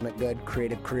cosmic good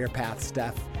creative career path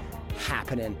stuff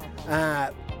happening.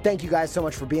 Thank you guys so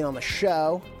much for being on the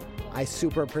show. I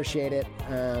super appreciate it.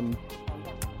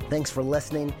 Thanks for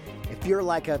listening. If you're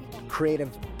like a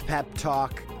creative pep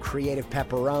talk, creative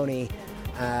pepperoni,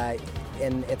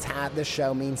 and this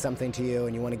show means something to you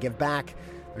and you want to give back,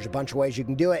 there's a bunch of ways you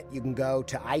can do it. You can go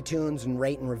to iTunes and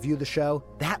rate and review the show.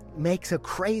 That makes a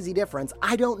crazy difference.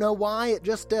 I don't know why, it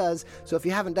just does. So if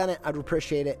you haven't done it, I'd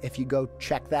appreciate it if you go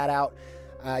check that out.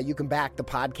 You can back the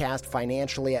podcast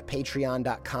financially at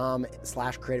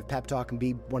patreon.com/creative pep talk and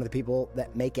be one of the people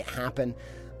that make it happen.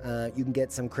 You can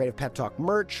get some Creative Pep Talk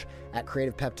merch at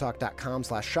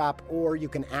creativepeptalk.com/shop, or you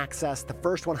can access the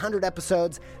first 100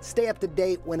 episodes, stay up to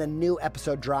date when a new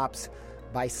episode drops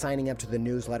by signing up to the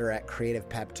newsletter at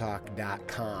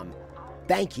creativepeptalk.com.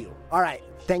 Thank you. All right.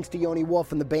 Thanks to Yoni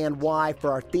Wolf and the band Y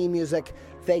for our theme music.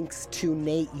 Thanks to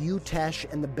Nate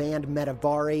Utesh and the band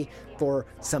Metavari for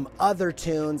some other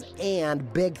tunes.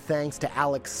 And big thanks to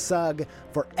Alex Sugg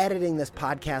for editing this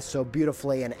podcast so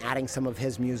beautifully and adding some of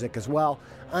his music as well.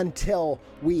 Until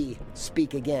we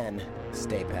speak again,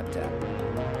 stay pepped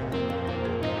up.